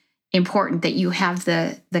really important, that you have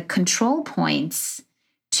the control points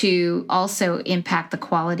to also impact the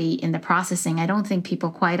quality in the processing. I don't think people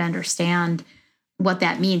quite understand what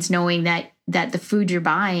that means, knowing that the food you're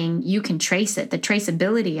buying, you can trace it. The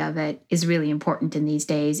traceability of it is really important in these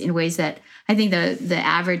days in ways that I think the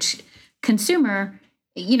average consumer,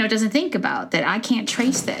 doesn't think about, that I can't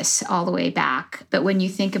trace this all the way back. But when you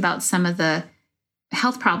think about some of the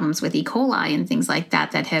health problems with E. coli and things like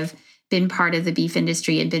that have been part of the beef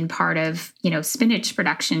industry and been part of, spinach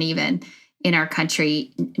production even in our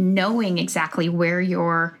country, knowing exactly where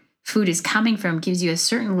your food is coming from gives you a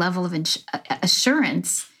certain level of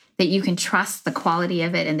assurance that you can trust the quality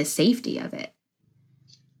of it and the safety of it.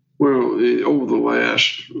 Well, over the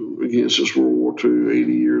last, again, since World War II,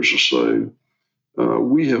 80 years or so,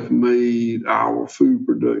 we have made our food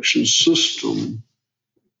production system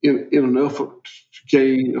in an effort to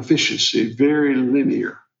gain efficiency very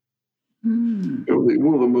linear. One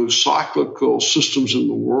of the most cyclical systems in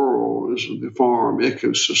the world is the farm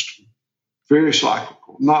ecosystem. Very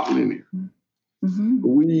cyclical, not linear.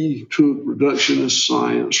 We took reductionist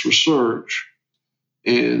science research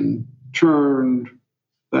and turned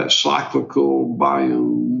that cyclical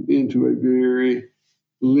biome into a very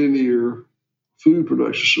linear food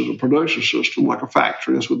production system, like a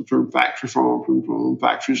factory. That's where the term factory farm comes from.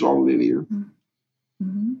 Factories are linear.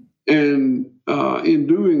 And in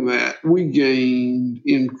doing that, we gained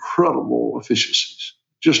incredible efficiencies,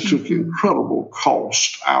 just took incredible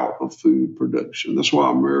cost out of food production. That's why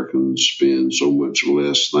Americans spend so much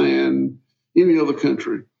less than any other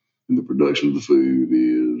country in the production of the food,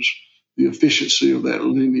 is the efficiency of that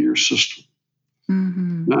linear system.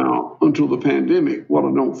 Now, until the pandemic, what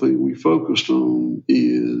I don't think we focused on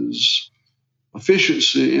is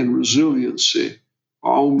efficiency and resiliency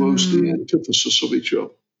are almost the antithesis of each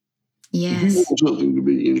other. Yes. If you want something to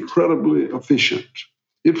be incredibly efficient,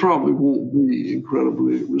 it probably won't be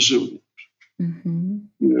incredibly resilient. I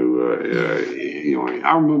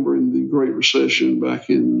remember in the Great Recession back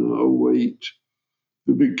in 2008,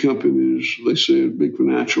 the big companies, they said, big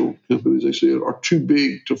financial companies, they said, are too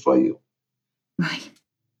big to fail. Right.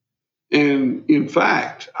 And in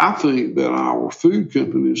fact, I think that our food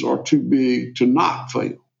companies are too big to not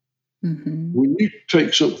fail. When you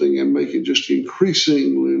take something and make it just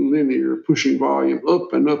increasingly linear, pushing volume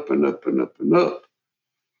up and up and up and up and up,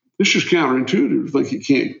 it's just counterintuitive to think it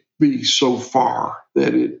can't be so far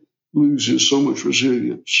that it loses so much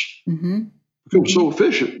resilience. Becomes so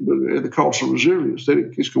efficient, but at the cost of resilience, that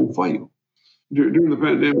it's going to fail. during the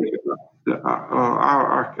pandemic,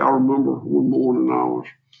 I remember one morning I was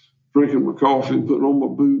drinking my coffee and putting on my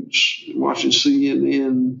boots, watching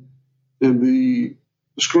CNN, and the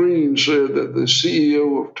screen said that the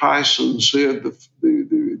CEO of Tyson said the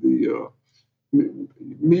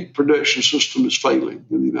meat production system is failing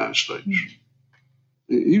in the United States.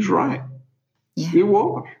 He's right. Yeah. It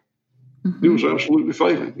was. It was absolutely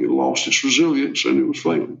failing. It lost its resilience and it was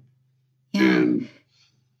failing. Yeah. And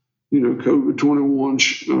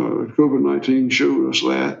COVID-19 showed us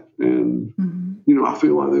that, and I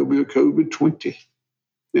feel like there'll be a COVID-20,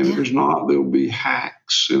 and if there's not, there'll be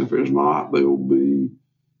hacks, and if there's not, there'll be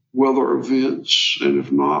weather events, and if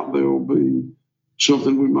not, there'll be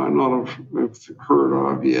something we might not have heard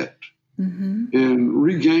of yet. And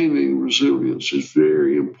regaining resilience is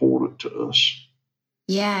very important to us.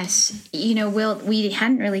 Yes. Will, we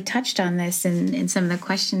hadn't really touched on this in some of the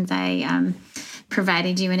questions I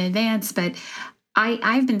provided you in advance, but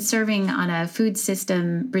I've been serving on a food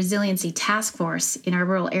system resiliency task force in our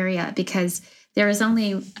rural area because there is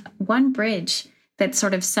only one bridge that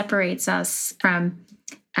sort of separates us from,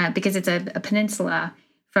 because it's a peninsula,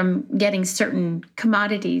 from getting certain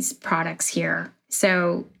commodities products here.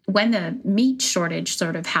 So when the meat shortage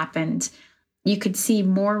sort of happened, you could see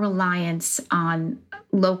more reliance on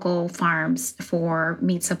local farms for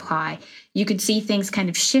meat supply. You could see things kind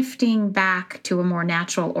of shifting back to a more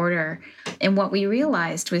natural order. And what we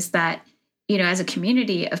realized was that, as a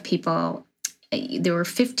community of people, there were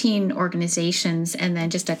 15 organizations and then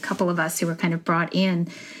just a couple of us who were kind of brought in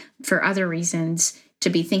for other reasons to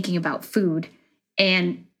be thinking about food.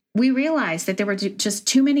 And we realized that there were just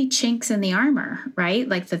too many chinks in the armor, right?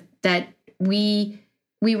 Like that we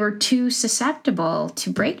were too susceptible to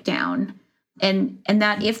breakdown. And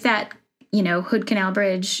that if that, Hood Canal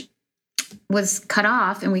Bridge was cut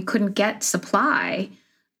off and we couldn't get supply,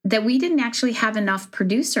 that we didn't actually have enough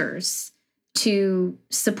producers to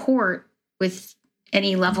support with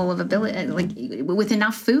any level of ability, like with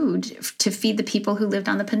enough food to feed the people who lived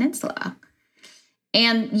on the peninsula.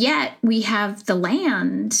 And yet we have the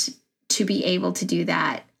land to be able to do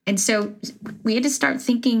that. And so we had to start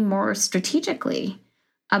thinking more strategically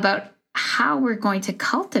about how we're going to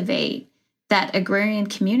cultivate that agrarian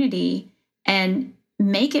community and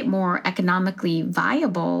make it more economically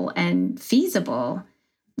viable and feasible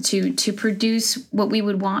to produce what we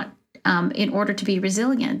would want in order to be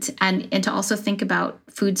resilient, and to also think about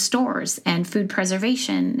food stores and food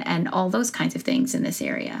preservation and all those kinds of things in this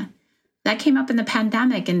area. That came up in the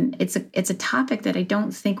pandemic, and it's a topic that I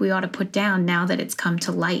don't think we ought to put down now that it's come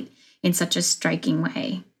to light in such a striking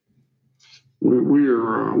way.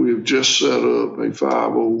 We have just set up a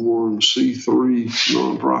 501c3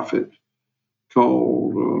 nonprofit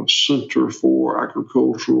called Center for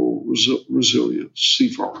Agricultural Resilience,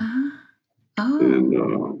 CFAR. And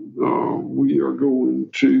we are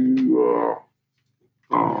going to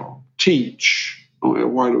teach at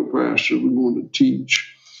White Oak Pasture. We're going to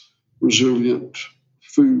teach resilient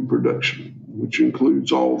food production, which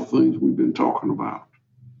includes all the things we've been talking about.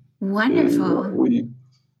 Wonderful. And,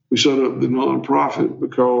 we set up the nonprofit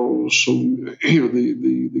because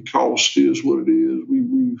the cost is what it is.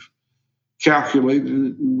 We've calculated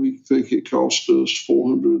it, and we think it costs us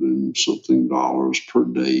 $400 and something per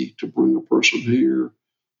day to bring a person here,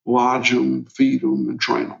 lodge them, feed them, and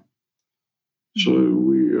train them. So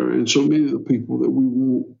and so many of the people that we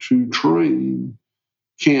want to train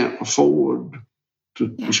can't afford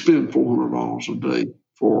to spend $400 a day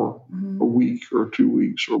for a week or 2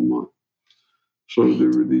 weeks or a month. So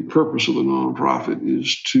the purpose of the nonprofit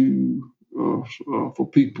is to for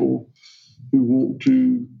people who want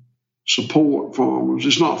to support farmers.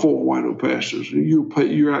 It's not for White Oak Pastures.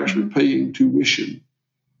 You're actually paying tuition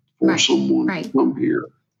for someone to come here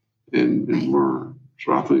and learn.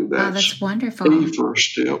 So I think that's wonderful. A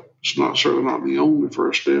first step. It's certainly not the only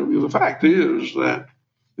first step. The fact is that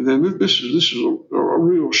this is a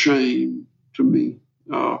real shame to me.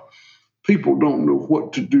 People don't know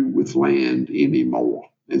what to do with land anymore.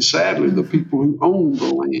 And sadly, the people who own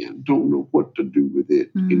the land don't know what to do with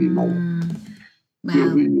it anymore.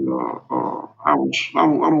 Wow. I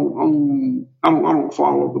don't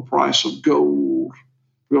follow the price of gold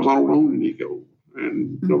because I don't own any gold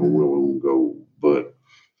and never will own gold. But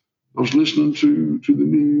I was listening to the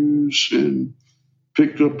news and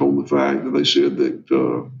picked up on the fact that they said that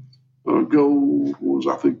gold was,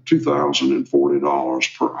 I think,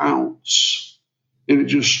 $2,040 per ounce. And it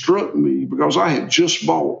just struck me because I had just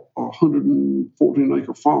bought a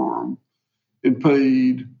 114-acre farm and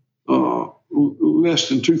paid less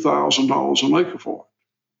than $2,000 an acre for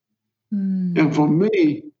it. And for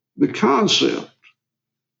me, the concept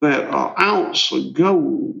that an ounce of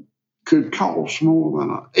gold could cost more than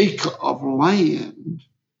an acre of land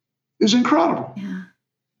is incredible. Yeah.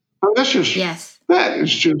 I mean, that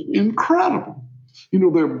is just incredible.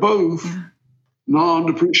 They're both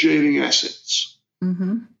non-depreciating assets.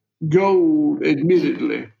 Mm-hmm. Gold,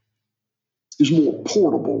 admittedly, is more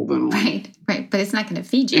portable than land. Right, but it's not going to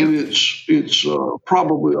feed you. And it's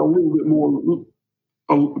probably a little bit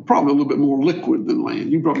more liquid than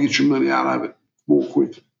land. You probably get your money out of it more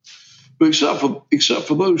quickly. But except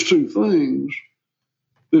for those two things,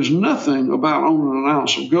 there's nothing about owning an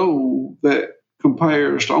ounce of gold that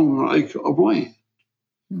compares to owning an acre of land.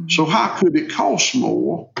 Mm-hmm. So how could it cost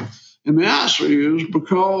more? And the answer is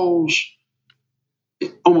because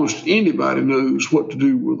almost anybody knows what to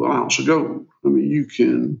do with an ounce of gold. I mean, you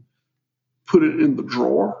can put it in the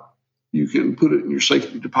drawer. You can put it in your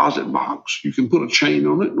safety deposit box. You can put a chain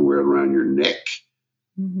on it and wear it around your neck.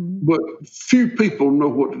 Mm-hmm. But few people know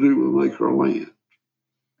what to do with an acre of land.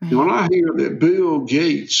 Right. When I hear that Bill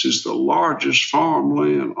Gates is the largest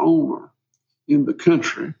farmland owner in the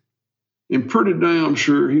country, I'm pretty damn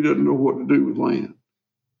sure he doesn't know what to do with land.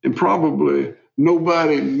 And probably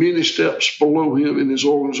nobody many steps below him in his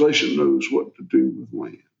organization knows what to do with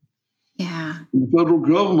land. Yeah. The federal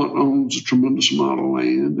government owns a tremendous amount of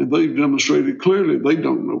land, and they've demonstrated clearly they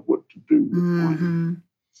don't know what to do with land.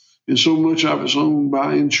 And so much of it's owned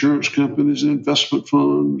by insurance companies and investment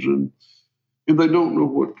funds, and they don't know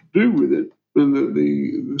what to do with it. And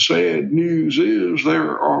the sad news is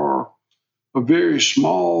there are a very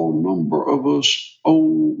small number of us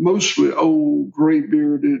mostly old,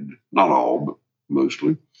 gray-bearded, not all, but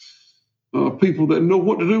mostly, people that know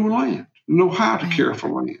what to do with land, know how to care for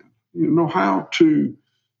land, know how to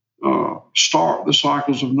start the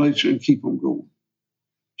cycles of nature and keep them going.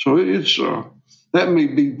 So it's that may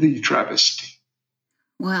be the travesty.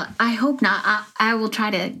 Well, I hope not. I will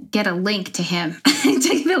try to get a link to him,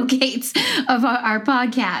 to Bill Gates of our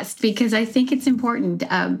podcast, because I think it's important.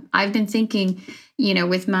 I've been thinking,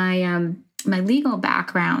 with my my legal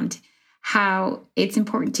background, how it's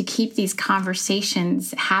important to keep these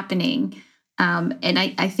conversations happening. And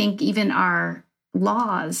I think even our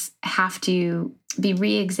laws have to be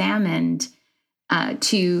re-examined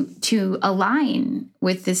to align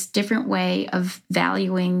with this different way of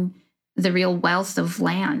valuing the real wealth of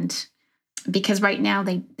land, because right now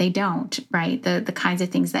they don't, right? The kinds of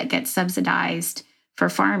things that get subsidized for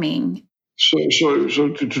farming. So to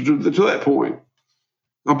that point,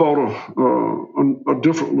 I bought a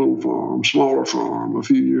different little farm, smaller farm, a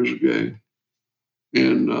few years ago,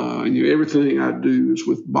 and everything I do is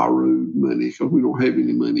with borrowed money because we don't have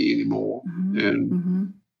any money anymore,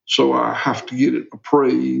 and so I have to get it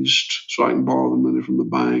appraised so I can borrow the money from the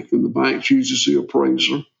bank, and the bank chooses the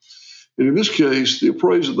appraiser. And in this case, the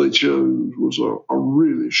appraiser they chose was a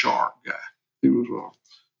really sharp guy. He was an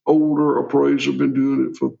older appraiser, been doing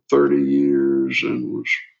it for 30 years, and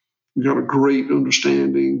got a great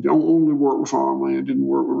understanding. Don't only work with farmland, didn't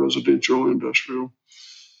work with residential or industrial.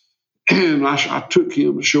 And I took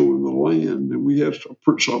him to show him the land, and we had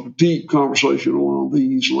a deep conversation along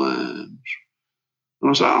these lines. And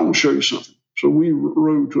I said, I want to show you something. So we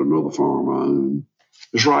rode to another farm I own.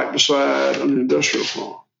 It's right beside an industrial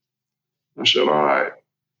farm. I said, all right,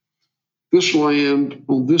 this land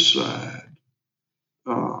on this side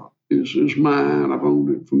is mine. I've owned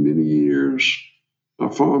it for many years. I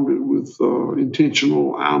farmed it with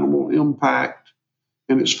intentional animal impact,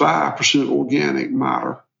 and it's 5% organic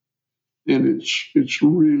matter, and it's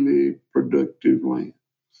really productive land.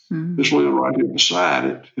 Mm-hmm. This land right here beside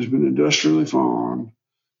it has been industrially farmed.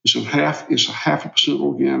 It's a half a percent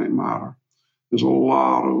organic matter. There's a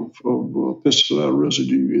lot of pesticide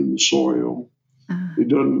residue in the soil. It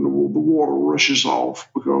doesn't. The water rushes off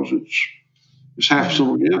because it's half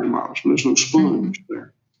organic matter, so there's no sponge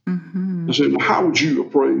there. Mm-hmm. I said, well, how would you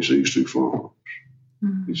appraise these two farms?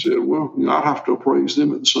 Mm-hmm. He said, well, I'd have to appraise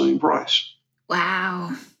them at the same price.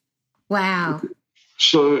 Wow.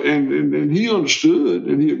 So and he understood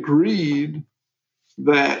and he agreed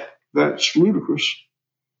that that's ludicrous.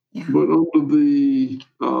 Yeah. But under the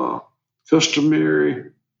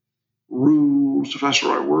customary rules, if that's the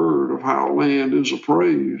right word, of how land is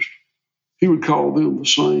appraised, he would call them the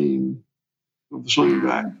same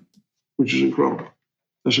value, which is incredible.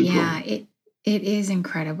 That's incredible. Yeah, it is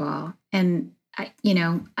incredible. And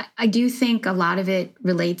I do think a lot of it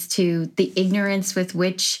relates to the ignorance with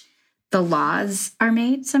which the laws are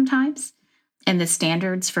made sometimes and the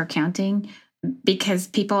standards for counting, because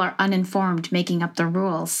people are uninformed making up the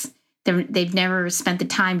rules. They've never spent the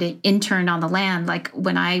time to intern on the land. Like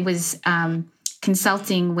when I was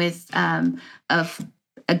consulting with a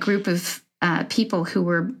group of people who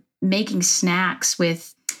were making snacks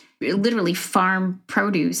with literally farm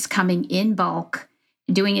produce coming in bulk,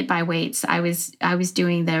 doing it by weights. I was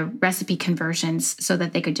doing the recipe conversions so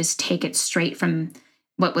that they could just take it straight from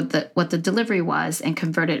what the delivery was and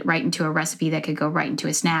convert it right into a recipe that could go right into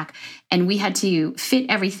a snack. And we had to fit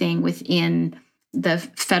everything within the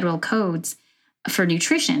federal codes for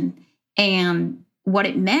nutrition. And what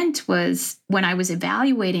it meant was, when I was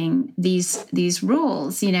evaluating these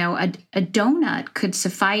rules, a donut could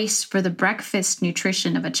suffice for the breakfast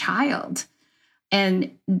nutrition of a child.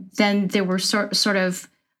 And then there were sort of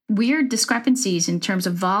weird discrepancies in terms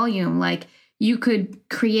of volume. Like, you could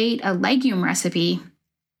create a legume recipe,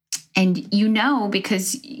 and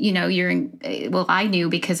because you're I knew,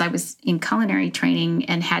 because I was in culinary training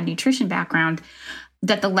and had nutrition background,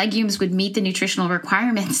 that the legumes would meet the nutritional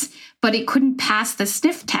requirements, but it couldn't pass the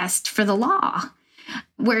sniff test for the law,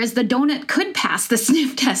 whereas the donut could pass the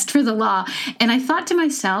sniff test for the law. And I thought to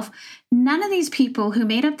myself, none of these people who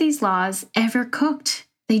made up these laws ever cooked.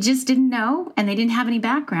 They just didn't know, and they didn't have any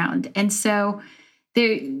background. And so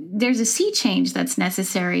there's a sea change that's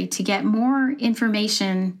necessary to get more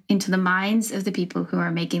information into the minds of the people who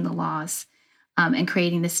are making the laws. And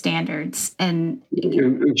creating the standards, and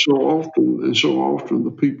so often the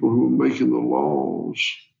people who are making the laws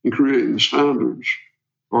and creating the standards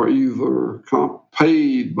are either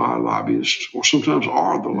paid by lobbyists or sometimes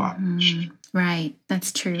are the lobbyists. Right,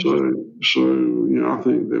 that's true. So I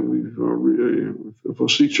think that we've really, for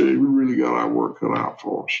sea change, we really got our work cut out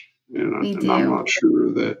for us, and I'm not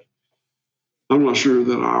sure that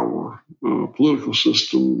our political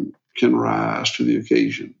system can rise to the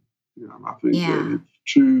occasion. I think that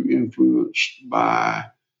it's too influenced by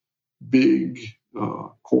big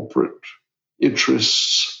corporate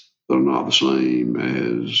interests that are not the same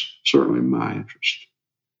as certainly my interest.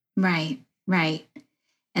 Right.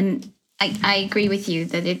 And I agree with you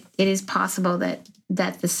that it is possible that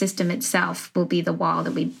the system itself will be the wall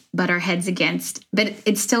that we butt our heads against, but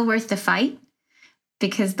it's still worth the fight,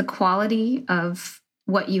 because the quality of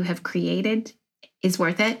what you have created is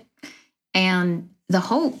worth it. And the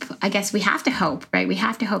hope, I guess we have to hope, right? We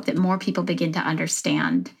have to hope that more people begin to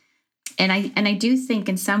understand. And I do think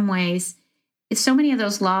in some ways, so many of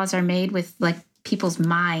those laws are made with like people's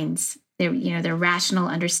minds, their rational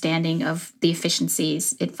understanding of the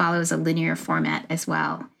efficiencies. It follows a linear format as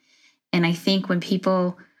well. And I think when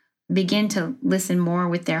people begin to listen more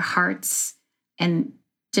with their hearts and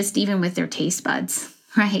just even with their taste buds,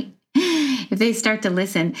 right? If they start to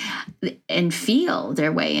listen and feel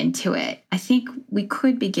their way into it, I think we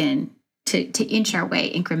could begin to inch our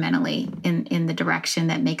way incrementally in the direction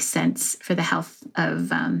that makes sense for the health of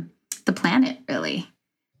the planet, really.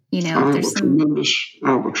 I have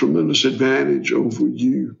a tremendous advantage over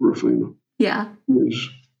you, Rufina. Yeah.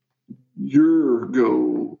 Your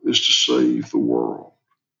goal is to save the world.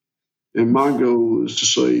 And my goal is to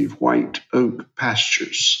save white oak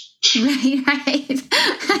pastures. Right.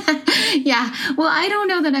 Yeah. Well, I don't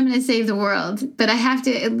know that I'm going to save the world, but I have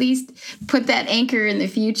to at least put that anchor in the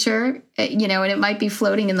future, and it might be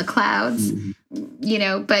floating in the clouds,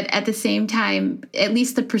 but at the same time, at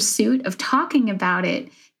least the pursuit of talking about it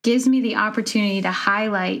gives me the opportunity to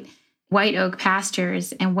highlight white oak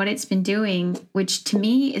pastures and what it's been doing, which to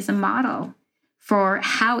me is a model for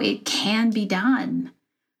how it can be done.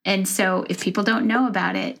 And so if people don't know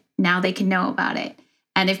about it, now they can know about it.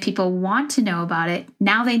 And if people want to know about it,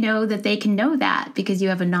 now they know that they can know that because you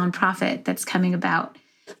have a nonprofit that's coming about.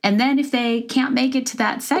 And then if they can't make it to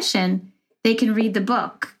that session, they can read the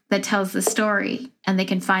book that tells the story, and they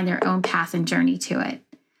can find their own path and journey to it.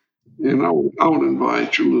 And I would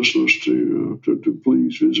invite your listeners to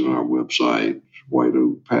please visit our website,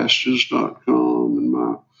 whiteoakpastures.com. And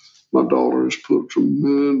my daughter has put a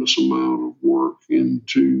tremendous amount of work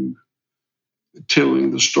into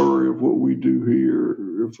telling the story of what we do here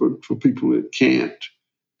for people that can't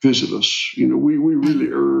visit us. We really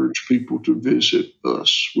urge people to visit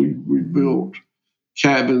us. We built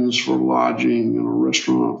cabins for lodging and a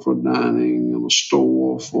restaurant for dining and a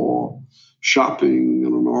store for shopping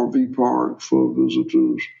and an RV park for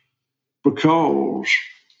visitors, because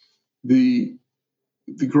the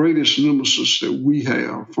greatest nemesis that we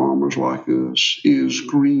have, farmers like us, is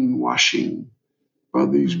greenwashing by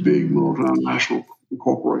these big multinational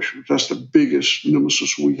corporations. That's the biggest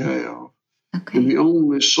nemesis we have. Okay. And the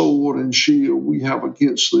only sword and shield we have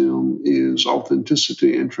against them is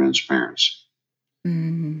authenticity and transparency.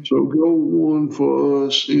 Mm-hmm. So goal one for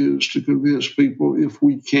us is to convince people, if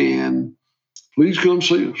we can, please come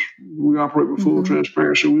see us. We operate with full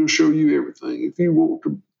transparency. We'll show you everything. If you want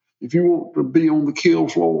to be on the kill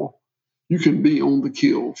floor, you can be on the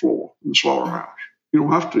kill floor in the slaughterhouse. You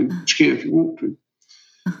don't have to, but you can if you want to.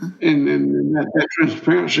 And that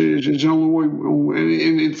transparency is the only way.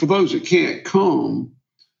 And for those that can't come,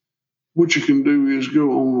 what you can do is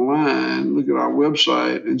go online, look at our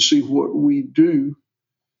website, and see what we do,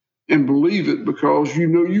 and believe it, because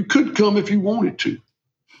you could come if you wanted to.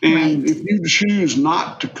 And if you choose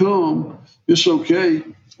not to come, it's okay.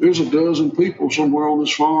 There's a dozen people somewhere on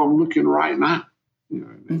this farm looking right now.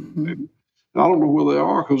 And I don't know where they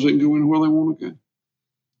are, because they can go anywhere they want to go.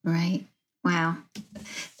 Right. Wow.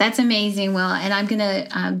 That's amazing, Will. And I'm going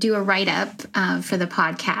to do a write-up for the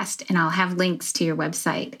podcast, and I'll have links to your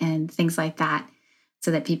website and things like that so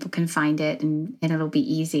that people can find it, and it'll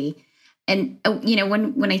be easy. And,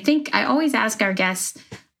 when I always ask our guests,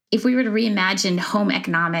 if we were to reimagine home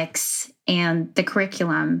economics and the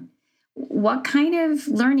curriculum, what kind of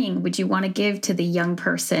learning would you want to give to the young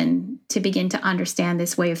person to begin to understand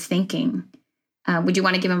this way of thinking? Would you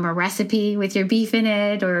want to give them a recipe with your beef in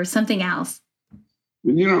it, or something else?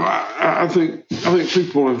 I think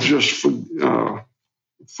people have just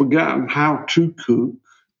forgotten how to cook,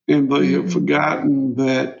 and they have forgotten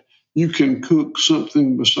that you can cook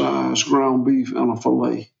something besides ground beef and a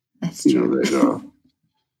fillet. That's true.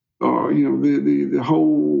 The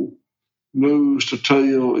whole nose to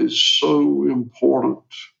tail is so important.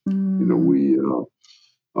 The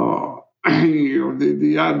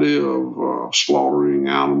idea of slaughtering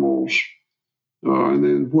animals, and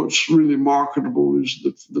then what's really marketable is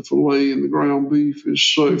the fillet and the ground beef is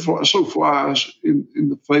so flies in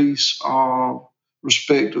the face of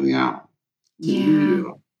respect to the animal. Yeah.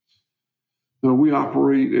 We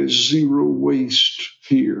operate as zero waste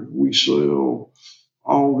here. We sell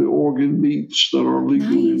all the organ meats that are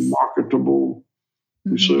legally marketable.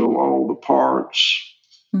 We sell all the parts.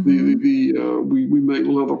 We make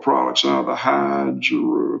leather products out of the hides,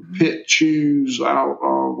 or pet chews out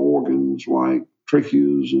of organs like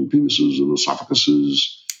tracheas and penises and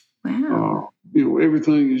esophaguses. Wow.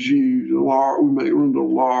 Everything is used. Lard, we make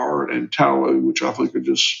Arundel lard and tallow, which I think are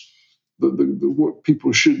just the what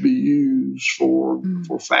people should be used for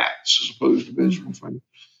fats as opposed to vegetable fat.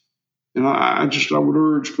 And I would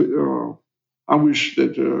urge. I wish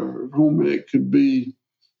that home ec could be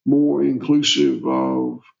more inclusive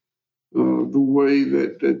of the way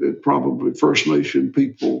that probably First Nation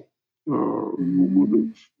people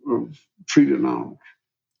would have treated animals.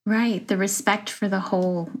 Right. The respect for the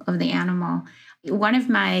whole of the animal. One of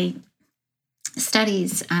my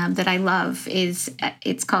studies that I love it's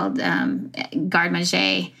called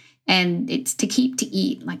garde-manger, and it's to keep to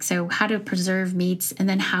eat. So how to preserve meats, and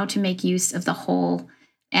then how to make use of the whole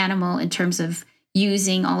animal in terms of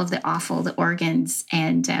using all of the offal, the organs.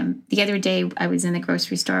 And the other day I was in the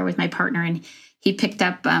grocery store with my partner, and he picked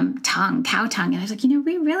up cow tongue. And I was like,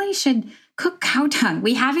 we really should cook cow tongue.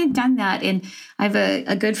 We haven't done that. And I have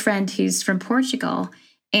a good friend who's from Portugal,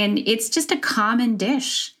 and it's just a common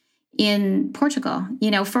dish in Portugal.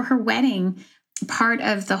 For her wedding, part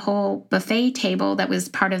of the whole buffet table that was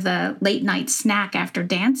part of the late night snack after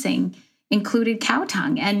dancing included cow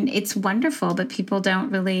tongue. And it's wonderful, but people don't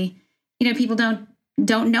really, people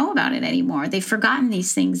don't know about it anymore. They've forgotten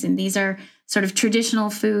these things. And these are sort of traditional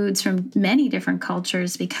foods from many different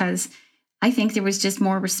cultures, because I think there was just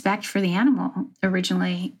more respect for the animal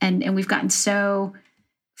originally. And we've gotten so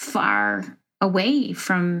far away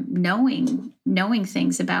from knowing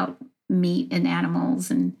things about meat and animals.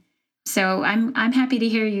 And so I'm happy to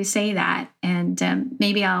hear you say that. And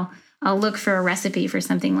maybe I'll look for a recipe for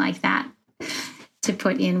something like that to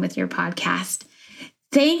put in with your podcast.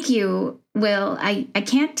 Thank you, Will. I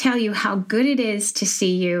can't tell you how good it is to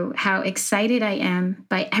see you, how excited I am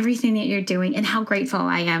by everything that you're doing, and how grateful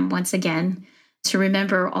I am once again to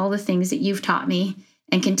remember all the things that you've taught me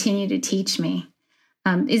and continue to teach me.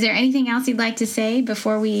 Is there anything else you'd like to say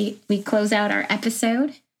before we close out our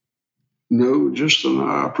episode? No, just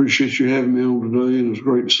I appreciate you having me on today, and it's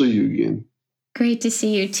great to see you again. Great to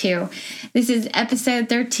see you too. This is episode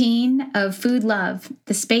 13 of Food Love,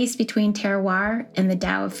 the space between terroir and the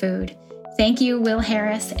Tao of food. Thank you, Will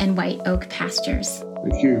Harris and White Oak Pastures.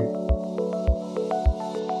 Thank you.